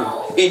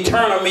eternal.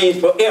 Eternal means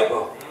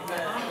forever.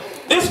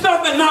 This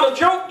stuff is not a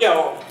joke,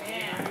 y'all.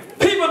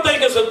 People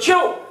think it's a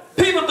joke.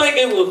 People think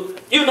it was,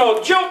 you know,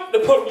 a joke to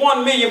put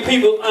 1 million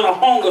people on a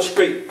hunger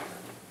street.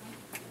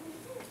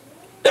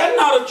 That's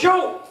not a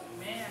joke.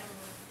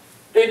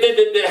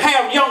 They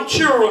have young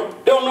children,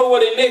 don't know where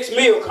their next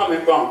meal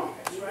coming from.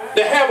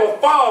 They have a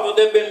father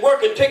that's been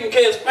working, taking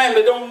care of his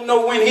family, don't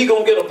know when he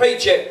gonna get a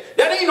paycheck.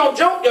 That ain't no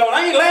joke, y'all.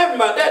 I ain't laughing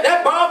about that.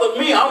 That bothers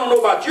me. I don't know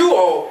about you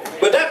all,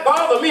 but that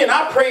bothered me, and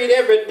I prayed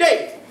every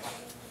day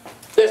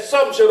that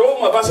something should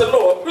open up. I said,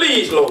 Lord,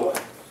 please, Lord.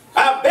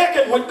 I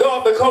beckoned with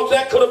God because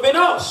that could have been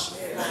us.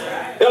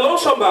 Hello,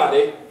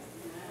 somebody.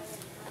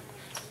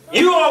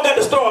 You all got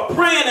to start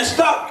praying and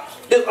stop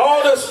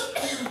all this.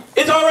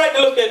 It's all right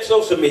to look at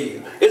social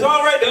media. It's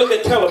all right to look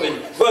at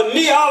television. But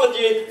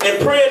neology and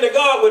praying to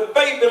God with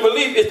faith and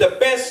belief is the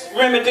best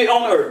remedy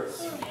on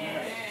earth.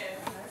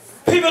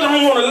 People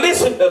don't want to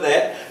listen to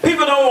that.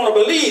 People don't want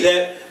to believe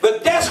that.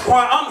 But that's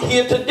why I'm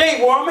here today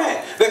where I'm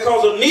at.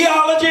 Because of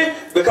neology,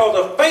 because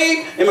of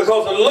faith, and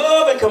because of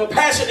love and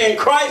compassion in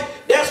Christ.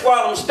 That's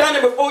why I'm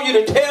standing before you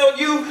to tell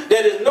you that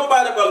there's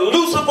nobody but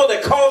Lucifer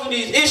that causing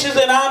these issues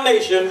in our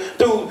nation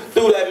through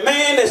that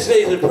man that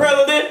says the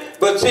president.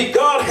 But see,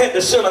 God had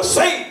to send a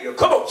Savior.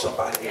 Come on,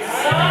 somebody.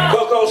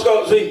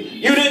 Because see,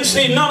 you didn't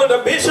see none of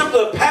the bishops,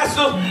 the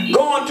pastors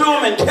going to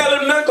him and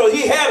telling him because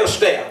he had a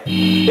staff.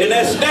 And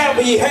that staff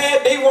he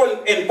had, they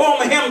weren't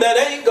informing him that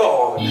ain't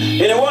God.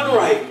 And it wasn't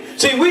right.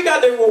 See, we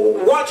got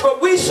to watch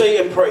what we say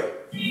and pray.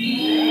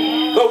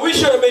 But we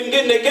should have been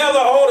getting together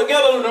all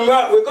together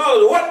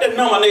regardless of what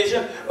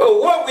denomination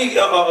or what we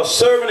are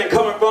serving and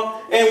coming from,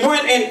 and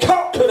went and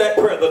talked to that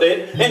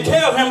president and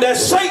tell him that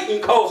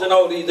Satan causing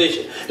all these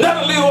issues.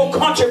 Not a little old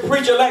country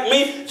preacher like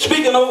me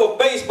speaking over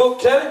Facebook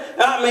telling.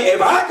 I mean,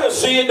 if I could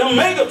see it, the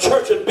mega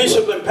churches,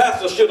 bishops and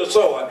pastors should have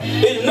saw it.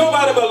 It's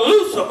nobody but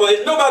Lucifer,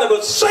 it's nobody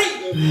but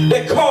Satan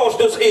that caused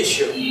this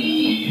issue.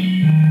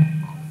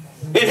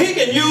 And he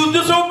can use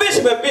this old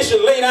bishop if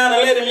bishop lay down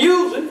and let him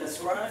use it. That's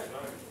right.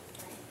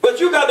 But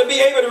you got to be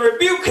able to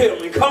rebuke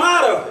him and come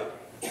out of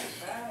it.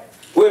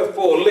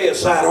 Wherefore lay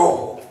aside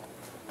all.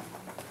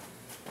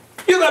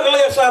 You got to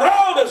lay aside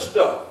all this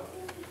stuff.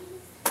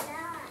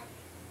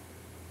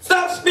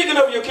 Stop speaking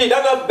of your kid.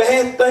 That's a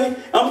bad thing.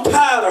 I'm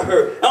tired of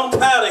her. I'm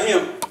tired of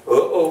him.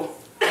 Uh-oh.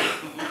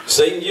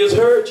 Satan just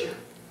heard you.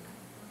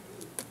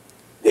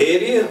 There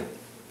it is.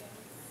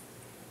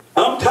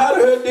 I'm tired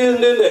of her this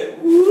and that.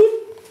 Whoop.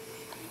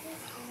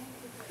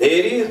 There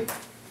it is.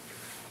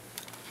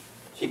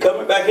 She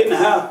coming back in the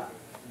house.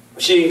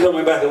 But she ain't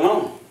coming back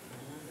alone.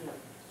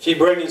 She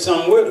bringing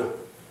something with her.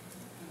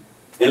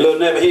 And little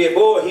nappy head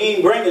boy, he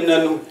ain't bringing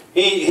nothing.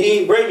 He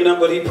ain't bringing nothing,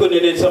 but he putting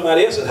it in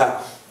somebody else's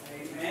house.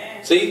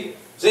 Amen. See,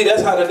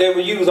 that's how the devil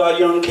use our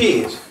young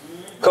kids.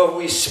 Because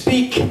we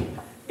speak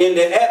in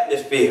the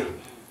atmosphere.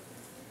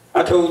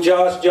 I told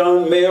Josh,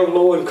 John, Mel,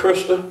 Lo, and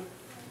Krista,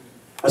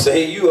 I said,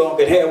 hey, you all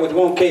can have what you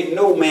want. Can't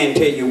no man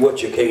tell you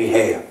what you can't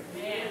have.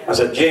 I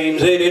said,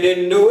 James Eddie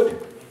didn't do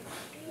it.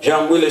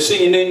 John Willie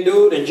Sr. didn't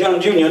do it. And John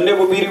Jr.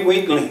 never be the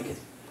weak link.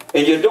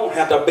 And you don't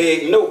have to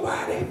beg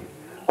nobody.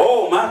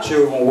 All my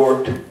children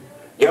worked.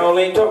 Y'all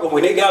ain't talking.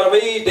 When they got of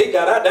age, they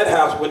got out that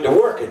house, went to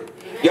working.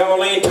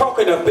 Y'all ain't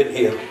talking up in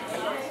here.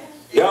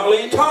 Y'all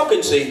ain't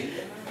talking, see.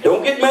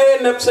 Don't get mad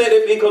and upset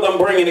at me because I'm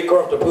bringing it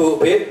across the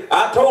pulpit.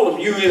 I told them,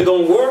 you either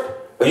going to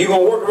work or you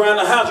going to work around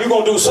the house. You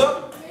going to do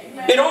something.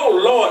 And oh,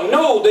 Lord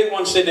knows they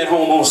weren't sitting at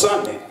home on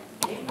Sunday.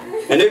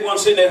 And they weren't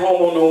sitting at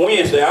home on no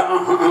Wednesday.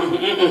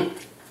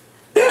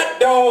 That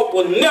dog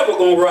was never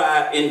going to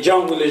ride in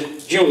John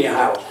Willie's Jr.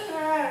 house.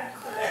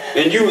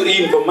 And you was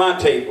eating from my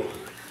table.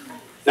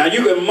 Now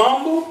you can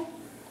mumble.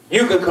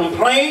 You can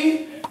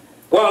complain.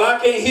 Well, I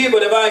can't hear,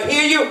 but if I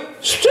hear you,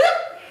 strip.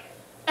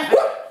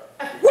 Whoop,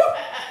 whoop.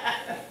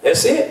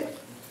 That's it.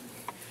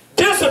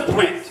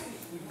 Discipline.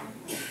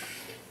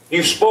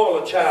 You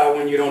spoil a child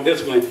when you don't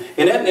discipline.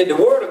 And that, the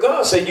word of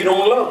God says you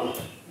don't love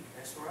them.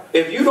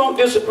 If you don't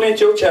discipline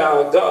your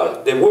child,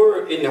 God, the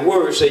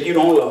word says you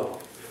don't love them.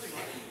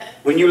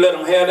 When you let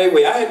them have their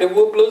way. I had to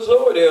whoop little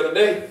Zoe the other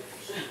day.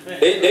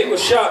 They were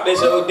shocked. They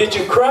said, oh, did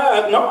you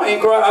cry? No, I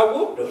ain't cry. I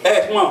whooped her.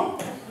 Asked Mom.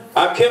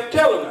 I kept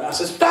telling her. I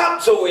said,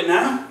 stop Zoe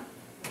now.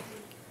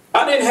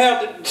 I didn't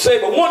have to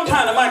say but one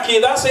time to my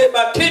kids. I said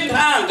about 10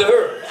 times to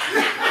her.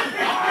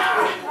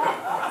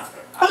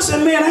 I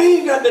said, man, I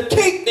ain't got to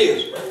take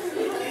this.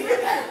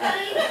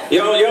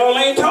 Y'all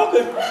ain't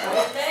talking.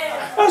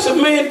 I said,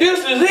 man, this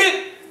is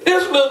it.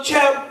 This little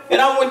chap,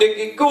 and I went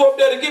to go up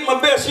there to get my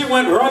best. She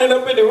went running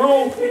up in the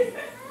room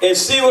and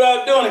see what I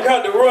was doing and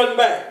got to run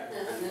back.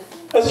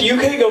 I said, you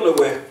can't go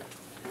nowhere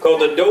because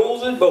the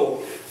doors is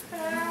bolted.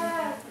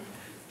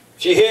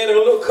 She had her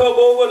little cover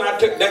over, and I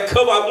took that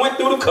cover. I went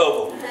through the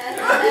cover.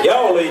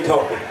 Y'all ain't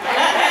talking.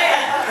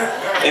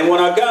 And when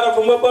I got her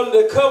from up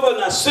under the cover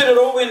and I sit it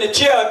over in the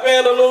chair, I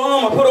grabbed her little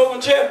arm, I put her over in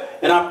the chair,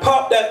 and I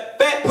popped that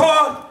fat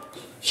part.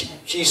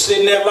 She's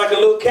sitting there like a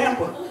little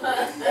camper.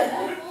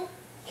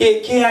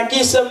 Hey, can I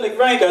get something to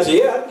drink? I said,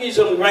 yeah, I can get you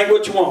something to drink.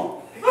 What you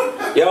want?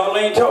 Y'all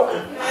ain't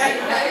talking.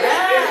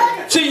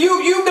 See,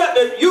 you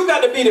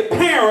got to be the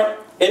parent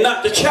and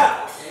not the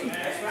child.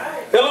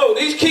 Hello,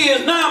 these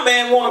kids now,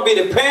 man, want to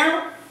be the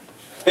parent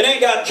and they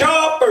got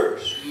job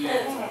first.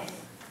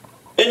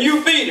 And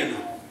you feeding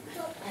them.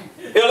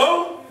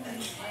 Hello?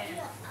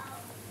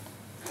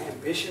 Man,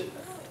 Bishop,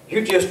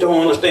 you just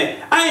don't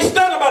understand. I ain't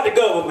studying about the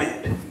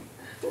government.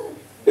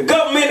 The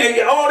government,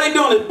 all they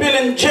doing is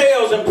building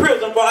jails and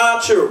prisons for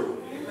our children.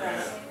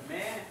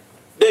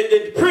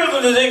 The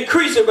prison is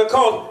increasing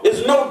because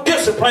there's no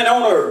discipline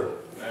on earth.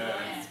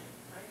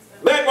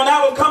 Back when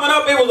I was coming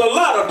up, it was a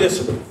lot of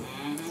discipline.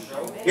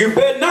 You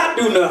better not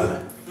do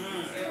nothing.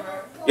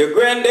 Your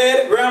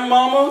granddaddy,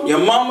 grandmama, your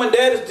mama and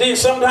daddy,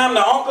 sometimes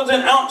the uncles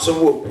and aunts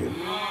will whoop you.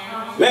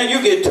 Man,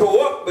 you get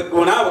tore up, but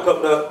when I was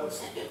coming up,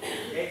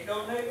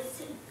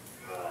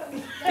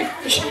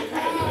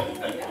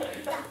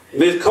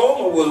 Miss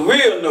Coleman was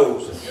real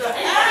nosy.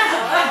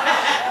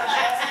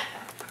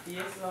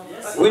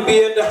 We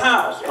be at the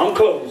house. I'm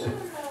closing.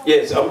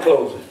 Yes, I'm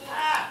closing.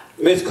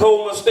 Miss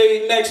Coleman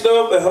stayed next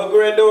door, and her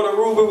granddaughter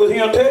Ruby was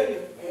here, I'll tell you.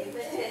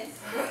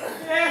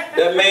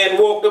 That man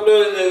walked up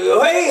there and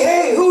said,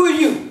 hey, who are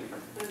you?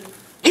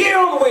 Get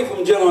on away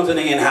from John's and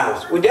the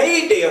house. Well,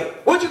 they ain't there.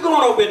 What you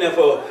going up in there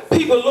for?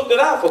 People looked it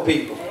out for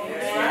people.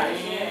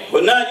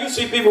 But now you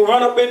see people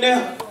run up in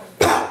there.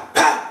 Pow,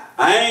 pow.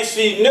 I ain't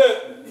see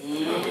nothing.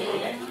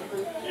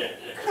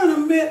 Kind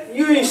of man,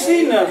 you ain't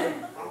see nothing.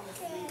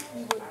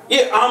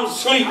 Yeah, I'm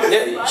asleep.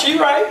 She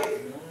right.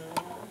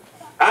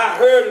 I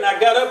heard and I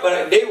got up,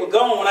 but they were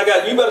gone when I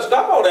got, you better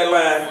stop all that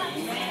line.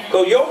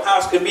 Because your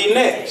house could be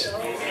next.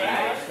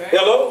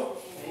 Hello?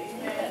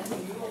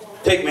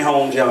 Take me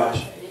home,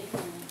 Josh.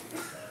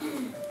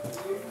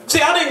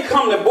 See, I didn't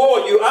come to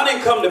bore you. I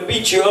didn't come to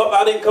beat you up.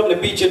 I didn't come to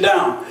beat you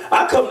down.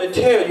 I come to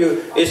tell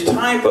you it's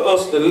time for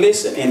us to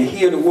listen and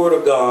hear the word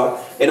of God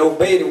and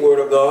obey the word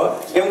of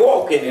God and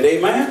walk in it.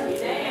 Amen?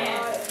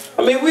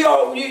 I mean, we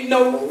all, you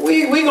know,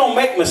 we going to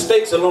make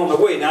mistakes along the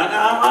way. Now,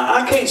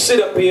 I can't sit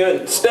up here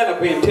and stand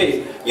up here and tell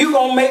you, you're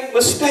going to make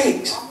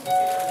mistakes.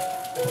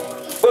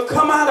 But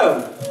come out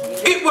of them.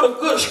 Get with a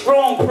good,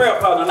 strong prayer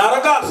partner, not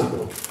a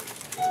gospel,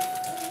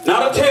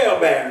 not a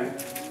talebearer,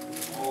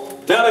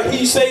 not a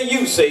he say,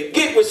 you say.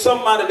 Get with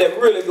somebody that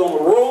really going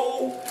to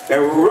roll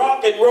and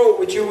rock and roll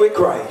with you with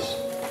Christ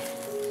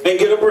and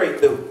get a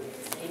breakthrough.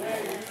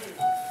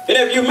 And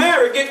if you're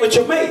married, get with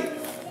your mate.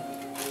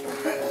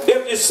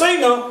 If you're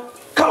single,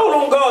 call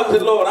on God and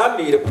say, Lord, I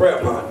need a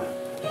prayer partner.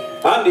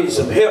 I need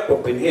some help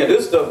up in here.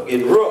 This stuff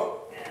getting rough.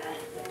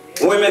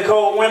 Women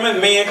call women,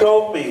 men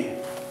call men.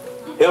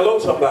 Hello,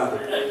 somebody.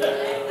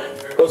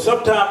 Because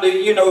sometimes,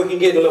 you know, it can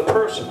get a little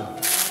personal.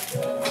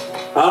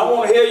 I don't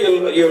want to hear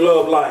your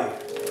love life.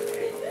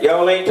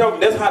 Y'all ain't talking.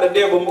 That's how the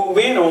devil move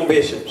in on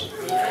bishops.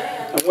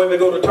 And women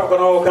go to talking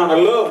all kind of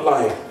love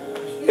life.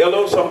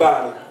 Hello,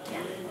 somebody.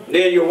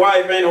 Then your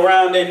wife ain't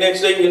around, then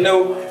next thing you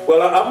know,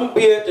 well, I'm going to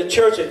be at the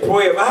church at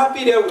 12. I'll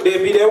be there,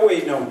 they'll be there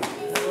waiting on me.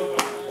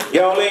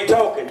 Y'all ain't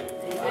talking.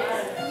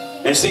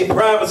 And see,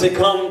 privacy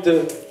come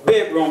to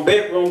bedroom,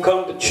 bedroom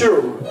come to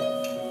children.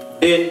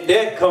 Then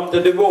that comes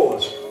to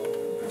divorce.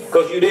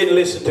 Because you didn't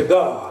listen to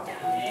God.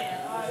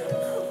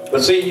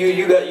 But see,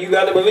 you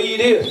got to believe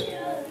this.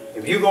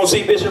 If you're going to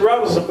see Bishop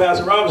Robinson,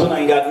 Pastor Robinson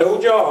ain't got no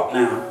job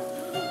now.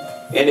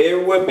 And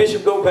everywhere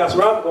Bishop go, Pastor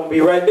Robinson going to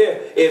be right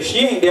there. If she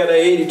ain't there, that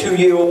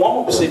 82-year-old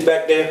woman to sit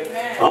back there,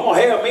 I'm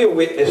going to have me a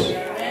witness.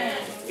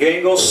 You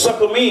ain't going to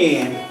sucker me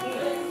in.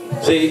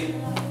 See,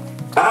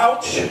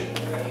 ouch.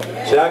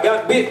 See, I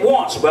got bit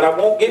once, but I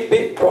won't get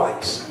bit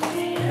twice.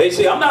 They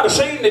say, I'm not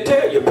ashamed to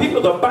tell you.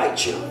 People will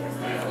bite you.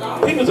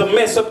 People will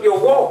mess up your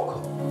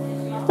walk.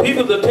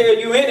 People will tell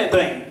you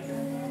anything.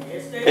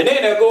 And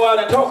then they'll go out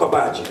and talk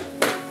about you.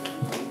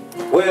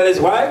 Well, his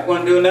wife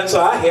wasn't doing that,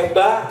 so I helped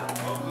out.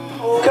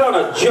 What kind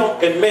of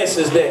junk and mess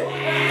is that?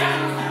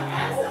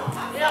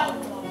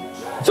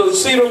 So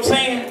see what I'm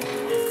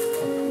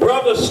saying?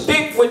 Brother,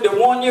 stick with the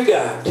one you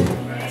got.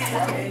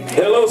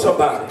 Hello,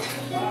 somebody.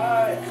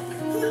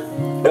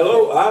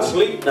 Hello, I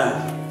sleep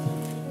now.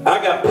 I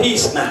got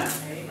peace now.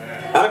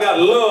 I got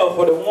love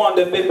for the one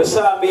that been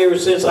beside me ever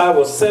since I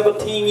was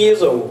 17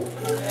 years old.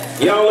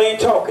 Y'all ain't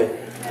talking.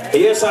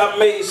 Yes, I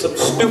made some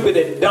stupid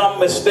and dumb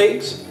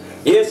mistakes.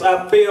 Yes,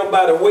 I fell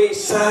by the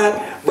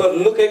wayside, but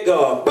look at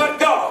God. But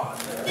God.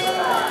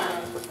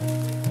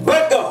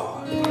 But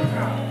God.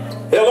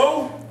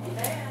 Hello?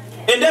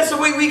 And that's the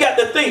way we got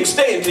to think.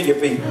 Stand to your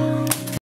feet.